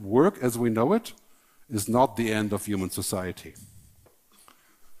of work as we know it, is not the end of human society.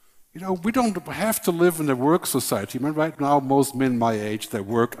 You know, we don't have to live in a work society. I mean, right now, most men my age, they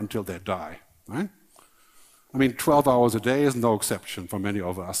work until they die, right? I mean, 12 hours a day is no exception for many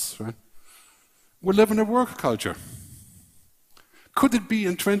of us, right? We live in a work culture. Could it be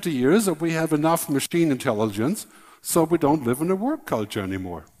in 20 years that we have enough machine intelligence so we don't live in a work culture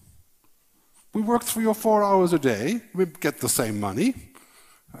anymore? We work 3 or 4 hours a day, we get the same money,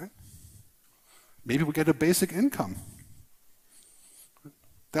 right? Maybe we get a basic income.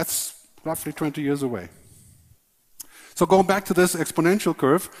 That's roughly 20 years away. So going back to this exponential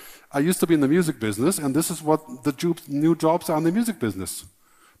curve, I used to be in the music business, and this is what the new jobs are in the music business.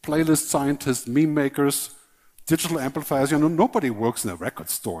 Playlist scientists, meme makers, digital amplifiers. You know, nobody works in a record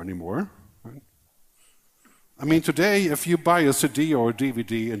store anymore. Right? I mean, today, if you buy a CD or a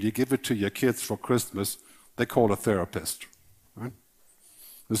DVD and you give it to your kids for Christmas, they call a therapist. Right?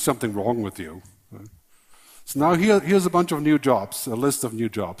 There's something wrong with you. Right? So now here's a bunch of new jobs, a list of new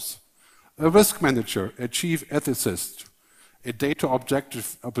jobs. A risk manager, a chief ethicist, a data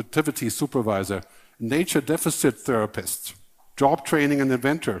objectivity supervisor, nature deficit therapist, job training and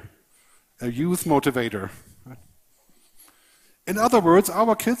inventor, a youth motivator. In other words,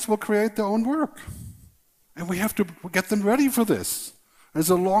 our kids will create their own work. And we have to get them ready for this. There's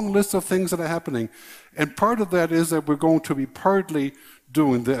a long list of things that are happening. And part of that is that we're going to be partly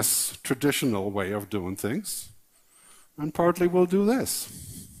doing this traditional way of doing things, and partly we'll do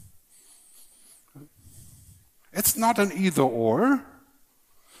this. It's not an either-or. I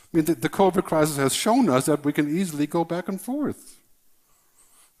mean, the COVID crisis has shown us that we can easily go back and forth,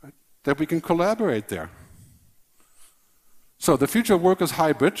 right? That we can collaborate there. So the future of work is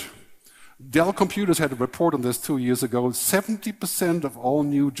hybrid. Dell Computers had a report on this 2 years ago. 70% of all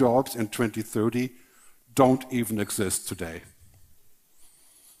new jobs in 2030 don't even exist today.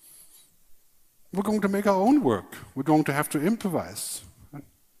 We're going to make our own work. We're going to have to improvise. I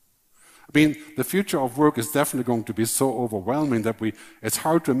mean, the future of work is definitely going to be so overwhelming that it's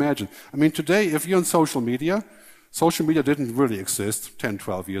hard to imagine. I mean, today, if you're on social media didn't really exist 10,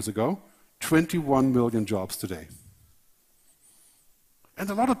 12 years ago. 21 million jobs today. And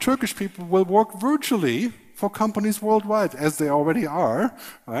a lot of Turkish people will work virtually for companies worldwide, as they already are,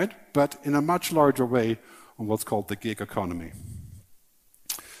 right? But in a much larger way on what's called the gig economy.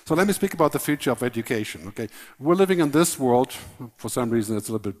 So let me speak about the future of education. Okay, we're living in this world, for some reason it's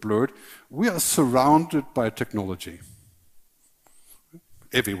a little bit blurred. We are surrounded by technology.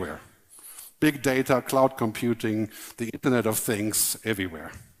 Everywhere. Big data, cloud computing, the Internet of Things,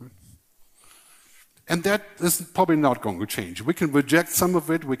 everywhere. And that is probably not going to change. We can reject some of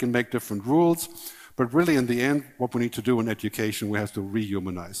it, we can make different rules, but really in the end, what we need to do in education, we have to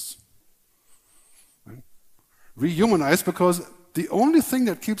rehumanize. Right? Rehumanize because the only thing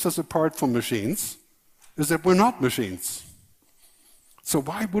that keeps us apart from machines is that we're not machines. So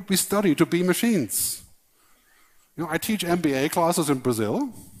why would we study to be machines? You know, I teach MBA classes in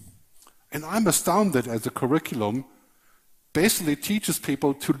Brazil, and I'm astounded as the curriculum basically teaches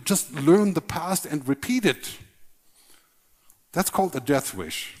people to just learn the past and repeat it. That's called a death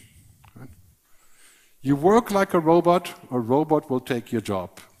wish. Right? You work like a robot will take your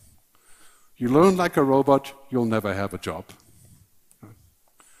job. You learn like a robot, you'll never have a job.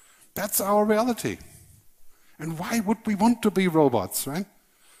 That's our reality. And why would we want to be robots, right?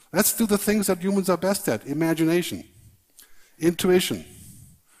 Let's do the things that humans are best at. Imagination, intuition.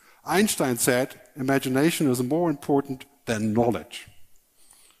 Einstein said, imagination is more important than knowledge.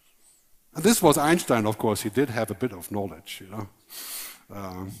 And this was Einstein, of course. He did have a bit of knowledge, you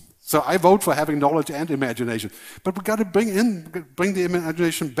know. So I vote for having knowledge and imagination. But we've got to bring the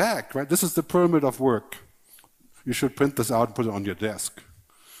imagination back, right? This is the pyramid of work. You should print this out and put it on your desk.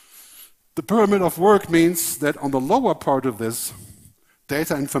 The pyramid of work means that on the lower part of this,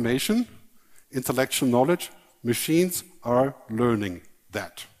 data information, intellectual knowledge, machines are learning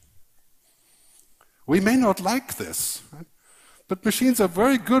that. We may not like this, right? But machines are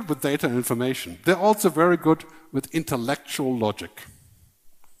very good with data and information. They're also very good with intellectual logic.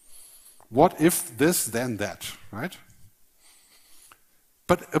 What if this, then that, right?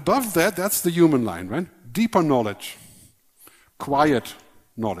 But above that, that's the human line, right? Deeper knowledge, quiet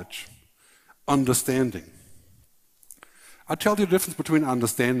knowledge, understanding. I'll tell you the difference between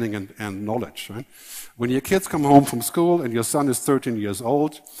understanding and knowledge, right? When your kids come home from school and your son is 13 years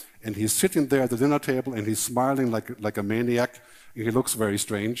old and he's sitting there at the dinner table and he's smiling like a maniac, and he looks very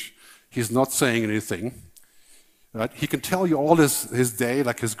strange, he's not saying anything, right? He can tell you all his day,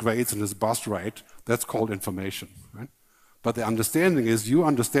 like his grades and his bus ride. That's called information, right? But the understanding is you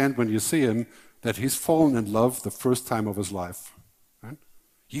understand when you see him that he's fallen in love the first time of his life, right?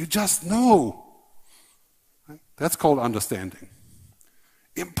 You just know. That's called understanding.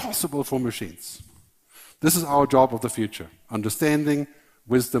 Impossible for machines. This is our job of the future. Understanding,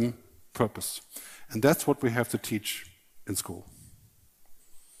 wisdom, purpose. And that's what we have to teach in school.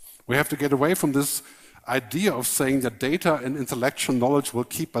 We have to get away from this idea of saying that data and intellectual knowledge will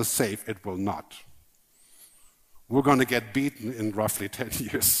keep us safe. It will not. We're going to get beaten in roughly 10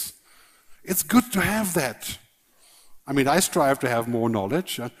 years. It's good to have that. I mean, I strive to have more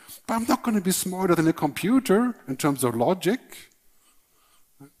knowledge, but I'm not going to be smarter than a computer in terms of logic.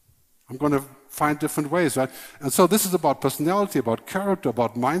 I'm going to find different ways, right? And so this is about personality, about character,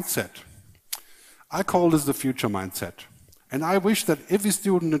 about mindset. I call this the future mindset. And I wish that every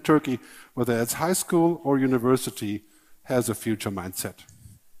student in Turkey, whether it's high school or university, has a future mindset,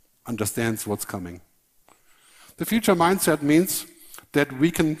 understands what's coming. The future mindset means that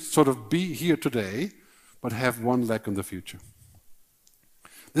we can sort of be here today, but have one leg in the future.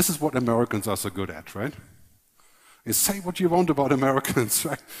 This is what Americans are so good at, right? You say what you want about Americans,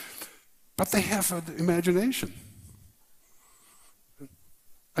 right? But they have an imagination.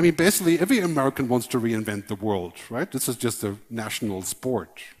 I mean, basically, every American wants to reinvent the world, right? This is just a national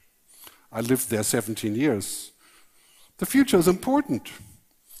sport. I lived there 17 years. The future is important.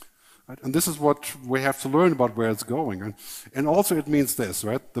 Right? And this is what we have to learn about where it's going. And also it means this,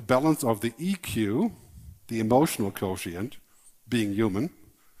 right? The balance of the EQ, the emotional quotient, being human,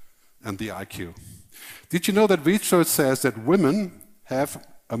 and the IQ. Did you know that research says that women have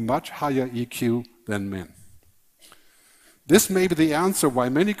a much higher EQ than men? This may be the answer why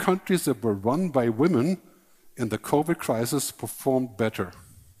many countries that were run by women in the COVID crisis performed better.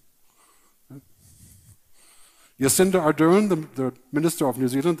 Jacinda Ardern, the Minister of New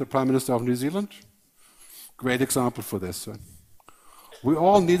Zealand, the Prime Minister of New Zealand, great example for this. Right? We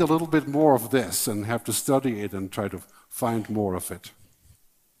all need a little bit more of this and have to study it and try to find more of it.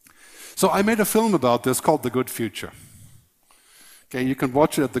 So I made a film about this called The Good Future. Okay, you can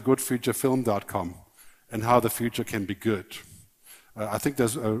watch it at thegoodfuturefilm.com and how the future can be good. I think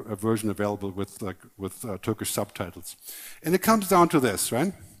there's a version available with Turkish subtitles. And it comes down to this,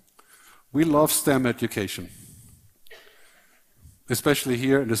 right? We love STEM education, especially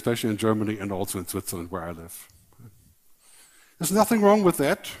here and especially in Germany and also in Switzerland where I live. There's nothing wrong with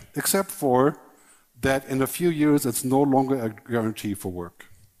that, except for that in a few years it's no longer a guarantee for work.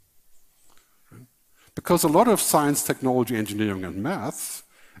 Because a lot of science, technology, engineering, and math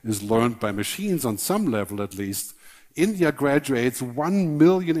is learned by machines on some level at least. India graduates 1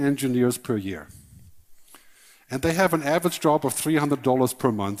 million engineers per year. And they have an average job of $300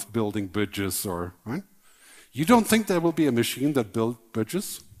 per month building bridges or, right? You don't think there will be a machine that builds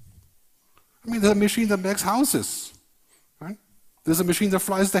bridges? I mean, there's a machine that makes houses, right? There's a machine that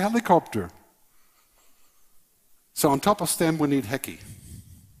flies the helicopter. So on top of STEM, we need HECI.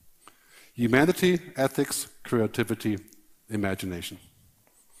 Humanity, ethics, creativity, imagination.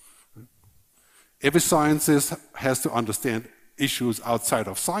 Every scientist has to understand issues outside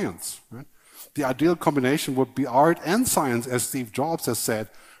of science. Right? The ideal combination would be art and science, as Steve Jobs has said,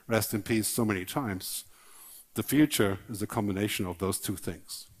 rest in peace, so many times. The future is a combination of those two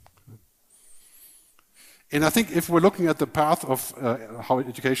things. And I think if we're looking at the path of how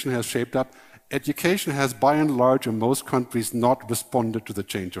education has shaped up, education has by and large in most countries not responded to the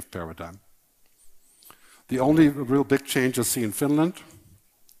change of paradigm. The only real big change I see in Finland,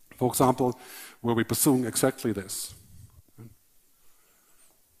 for example, where we're pursuing exactly this.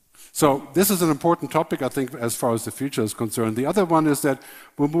 So this is an important topic, I think, as far as the future is concerned. The other one is that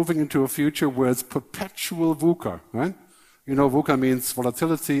we're moving into a future where it's perpetual VUCA, right? You know, VUCA means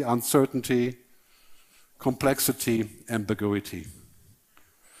volatility, uncertainty, complexity, ambiguity.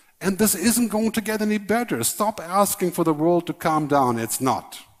 And this isn't going to get any better. Stop asking for the world to calm down. It's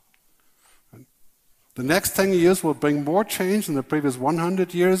not. The next 10 years will bring more change than the previous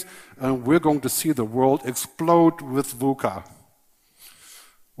 100 years, and we're going to see the world explode with VUCA.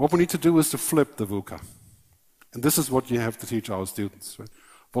 What we need to do is to flip the VUCA. And this is what you have to teach our students. Right?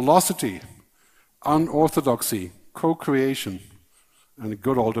 Velocity, unorthodoxy, co-creation, and a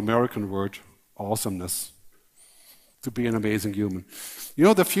good old American word, awesomeness. To be an amazing human. You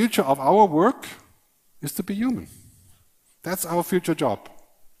know, the future of our work is to be human. That's our future job.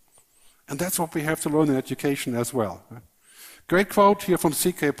 And that's what we have to learn in education as well. Great quote here from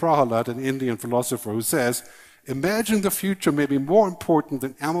C.K. Prahalad, an Indian philosopher, who says, "Imagining the future may be more important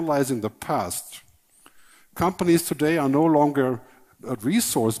than analyzing the past. Companies today are no longer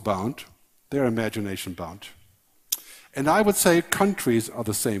resource-bound, they're imagination-bound." And I would say countries are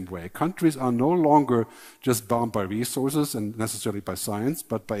the same way. Countries are no longer just bound by resources and necessarily by science,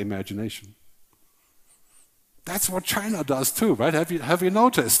 but by imagination. That's what China does too, right? Have you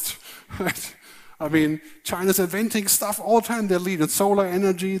noticed? Right? I mean, China's inventing stuff all the time. They lead in solar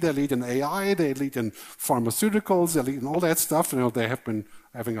energy, they lead in AI, they lead in pharmaceuticals, they lead in all that stuff. You know, they have been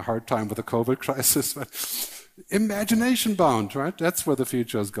having a hard time with the COVID crisis. But imagination bound, right? That's where the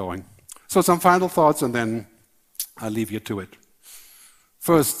future is going. So some final thoughts and then I'll leave you to it.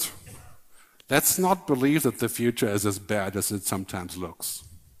 First, let's not believe that the future is as bad as it sometimes looks.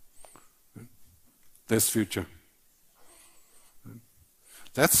 This future.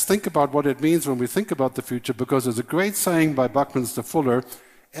 Let's think about what it means when we think about the future, because there's a great saying by Buckminster Fuller,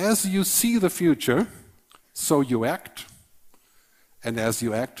 as you see the future, so you act, and as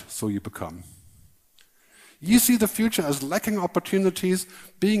you act, so you become. You see the future as lacking opportunities,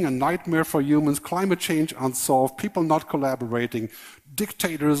 being a nightmare for humans, climate change unsolved, people not collaborating,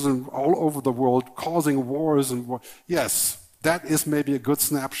 dictators all over the world causing wars and war. Yes, that is maybe a good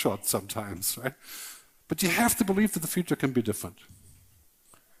snapshot sometimes, right? But you have to believe that the future can be different.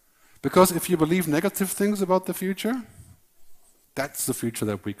 Because if you believe negative things about the future, that's the future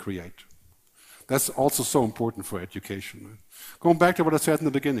that we create. That's also so important for education. Right? Going back to what I said in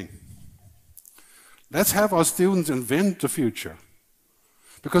the beginning. Let's have our students invent the future.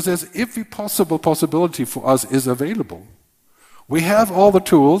 Because there's every possibility for us is available. We have all the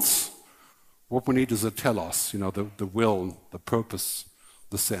tools. What we need is a telos, the will, the purpose,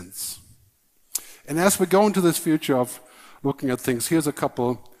 the sense. And as we go into this future of looking at things, here's a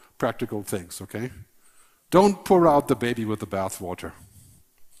couple practical things, okay? Don't pour out the baby with the bathwater.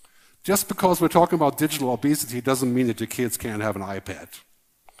 Just because we're talking about digital obesity doesn't mean that your kids can't have an iPad.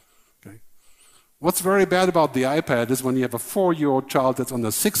 Okay? What's very bad about the iPad is when you have a 4-year-old child that's on a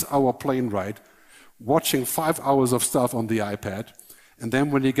 6-hour plane ride, watching 5 hours of stuff on the iPad, and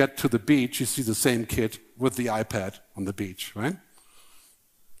then when you get to the beach, you see the same kid with the iPad on the beach, right?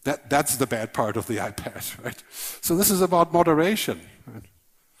 That's the bad part of the iPad, right? So this is about moderation. Right?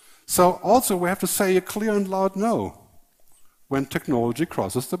 So also we have to say a clear and loud no when technology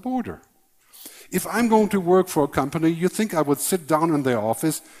crosses the border. If I'm going to work for a company, you think I would sit down in their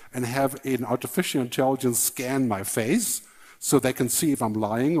office and have an artificial intelligence scan my face so they can see if I'm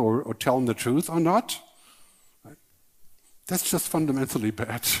lying or telling the truth or not? Right? That's just fundamentally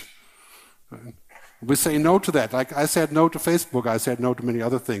bad. Right? We say no to that. Like I said no to Facebook, I said no to many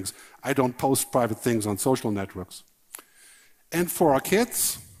other things. I don't post private things on social networks. And for our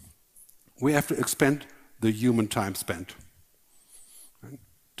kids, we have to expand the human time spent. Right?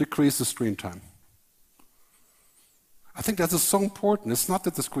 Decrease the screen time. I think that is so important. It's not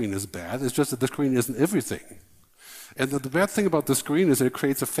that the screen is bad, it's just that the screen isn't everything. And the bad thing about the screen is that it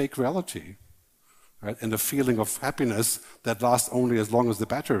creates a fake reality, right? And a feeling of happiness that lasts only as long as the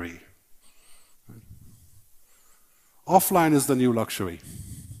battery. Offline is the new luxury.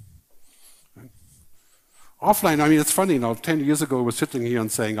 Offline, I mean, it's funny, 10 years ago we were sitting here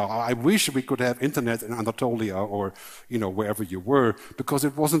and saying, oh, I wish we could have internet in Anatolia or, wherever you were, because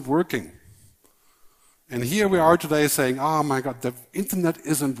it wasn't working. And here we are today saying, oh my God, the internet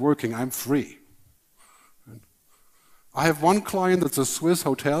isn't working, I'm free. I have one client that's a Swiss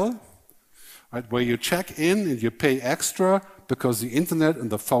hotel, right, where you check in and you pay extra because the internet and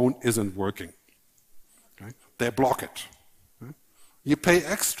the phone isn't working. Okay? They block it. Right? You pay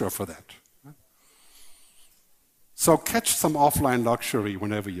extra for that. Right? So catch some offline luxury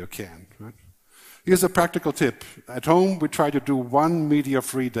whenever you can. Right? Here's a practical tip. At home, we try to do 1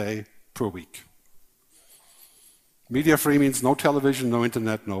 media-free day per week. Media-free means no television, no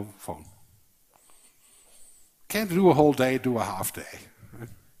internet, no phone. Can't do a whole day, do a half day. Right?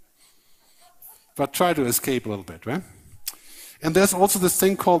 But try to escape a little bit, right? And there's also this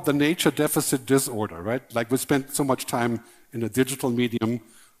thing called the nature deficit disorder, right? Like we spend so much time in a digital medium,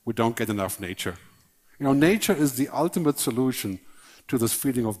 we don't get enough nature. Nature is the ultimate solution to this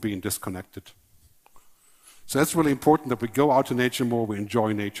feeling of being disconnected. So that's really important that we go out to nature more, we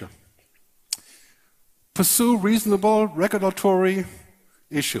enjoy nature. Pursue reasonable regulatory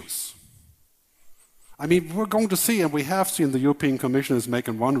issues. I mean, we're going to see, and we have seen the European Commission is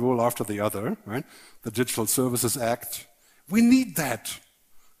making one rule after the other, right? The Digital Services Act. We need that.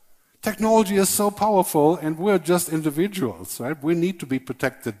 Technology is so powerful, and we're just individuals, right? We need to be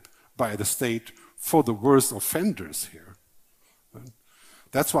protected by the state for the worst offenders here. Right?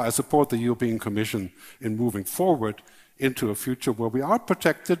 That's why I support the European Commission in moving forward into a future where we are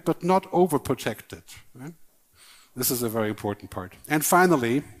protected, but not overprotected. Right? This is a very important part. And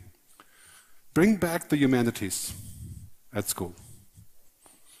finally, bring back the humanities at school.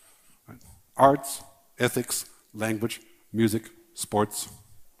 Right? Arts, ethics, language, music, sports.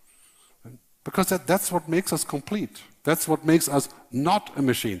 Right? Because that's what makes us complete. That's what makes us not a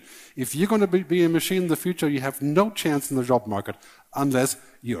machine. If you're going to be a machine in the future, you have no chance in the job market unless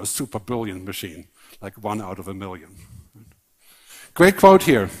you're a super brilliant machine, like 1 out of a million. Right? Great quote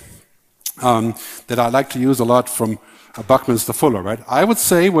here that I like to use a lot from Buckminster Fuller, right? I would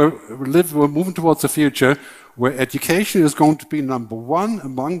say we're moving towards a future where education is going to be #1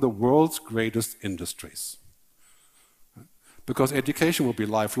 among the world's greatest industries. Right? Because education will be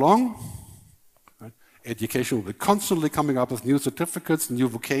lifelong. Right? Education will be constantly coming up with new certificates, new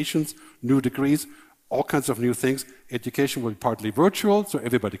vocations, new degrees, all kinds of new things. Education will be partly virtual, so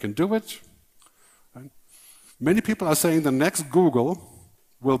everybody can do it. Right? Many people are saying the next Google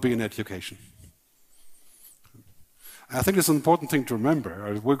will be in education. I think it's an important thing to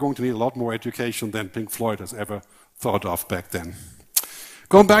remember. We're going to need a lot more education than Pink Floyd has ever thought of back then.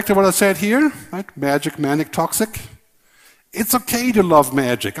 Going back to what I said here, right? Magic, manic, toxic. It's okay to love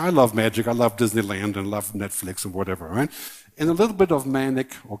magic. I love magic. I love Disneyland and love Netflix and whatever, right? And a little bit of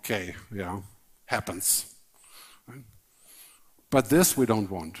manic, okay, yeah, happens. Right? But this we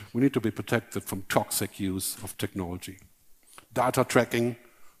don't want. We need to be protected from toxic use of technology. Data tracking,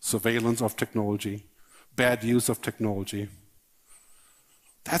 surveillance of technology, bad use of technology.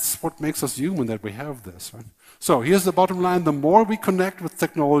 That's what makes us human, that we have this. Right? So here's the bottom line. The more we connect with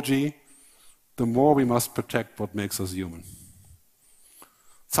technology, the more we must protect what makes us human.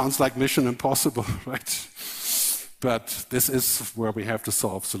 Sounds like Mission Impossible, right? But this is where we have to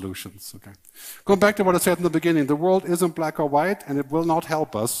solve solutions. Okay. Going back to what I said in the beginning, the world isn't black or white, and it will not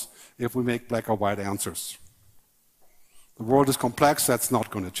help us if we make black or white answers. The world is complex, that's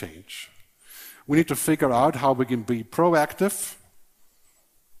not going to change. We need to figure out how we can be proactive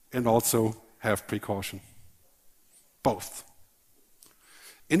and also have precaution. Both.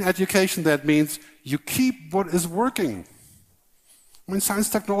 In education, that means you keep what is working. I mean, science,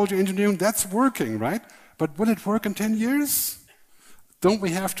 technology, engineering, that's working, right? But will it work in 10 years? Don't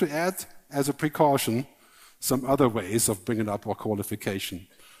we have to add, as a precaution, some other ways of bringing up our qualification?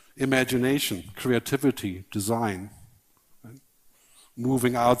 Imagination, creativity, design. Right?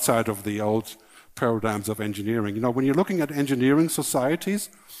 Moving outside of the old paradigms of engineering. You know, when you're looking at engineering societies,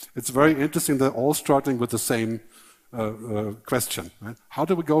 it's very interesting. They're all struggling with the same question. Right? How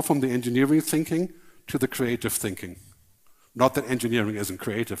do we go from the engineering thinking to the creative thinking? Not that engineering isn't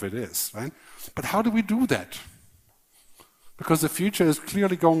creative, it is. Right? But how do we do that? Because the future is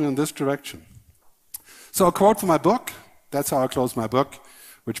clearly going in this direction. So a quote from my book, that's how I close my book,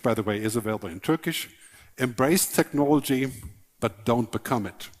 which, by the way, is available in Turkish. Embrace technology, but don't become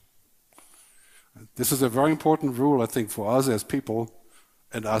it. This is a very important rule, I think, for us as people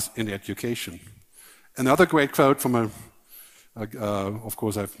and us in education. Another great quote from of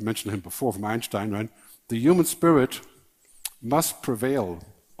course, I've mentioned him before, from Einstein, right? The human spirit must prevail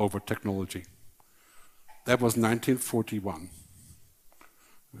over technology. That was 1941.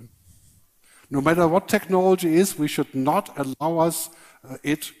 No matter what technology is, we should not allow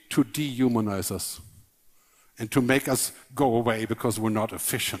it to dehumanize us and to make us go away because we're not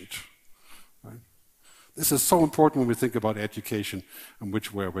efficient. Right? This is so important when we think about education and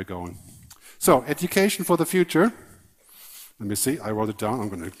which way we're going. So, education for the future. Let me see, I wrote it down. I'm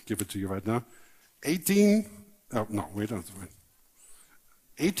going to give it to you right now. 18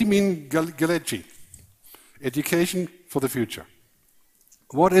 Geleci. Education for the future.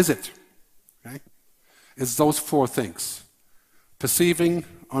 What is it? Okay? It's those 4 things. Perceiving,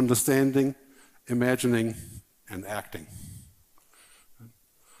 understanding, imagining, and acting.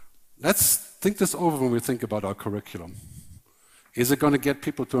 Let's think this over when we think about our curriculum. Is it going to get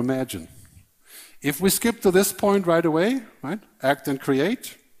people to imagine? If we skip to this point right away, right, act and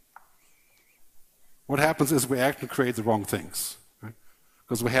create, what happens is we act and create the wrong things, right,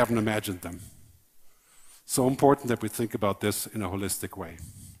 because we haven't imagined them. So important that we think about this in a holistic way.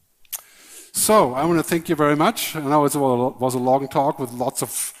 So, I want to thank you very much. I know it was a long talk with lots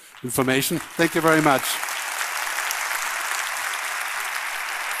of information. Thank you very much.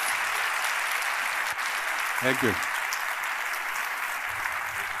 Thank you.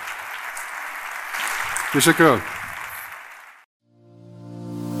 Teşekkür.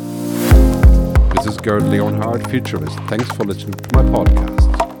 This is Gerd Leonhard, Futurist. Thanks for listening to my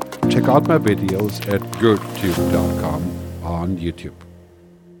podcast. Check out my videos at gerdtube.com on YouTube.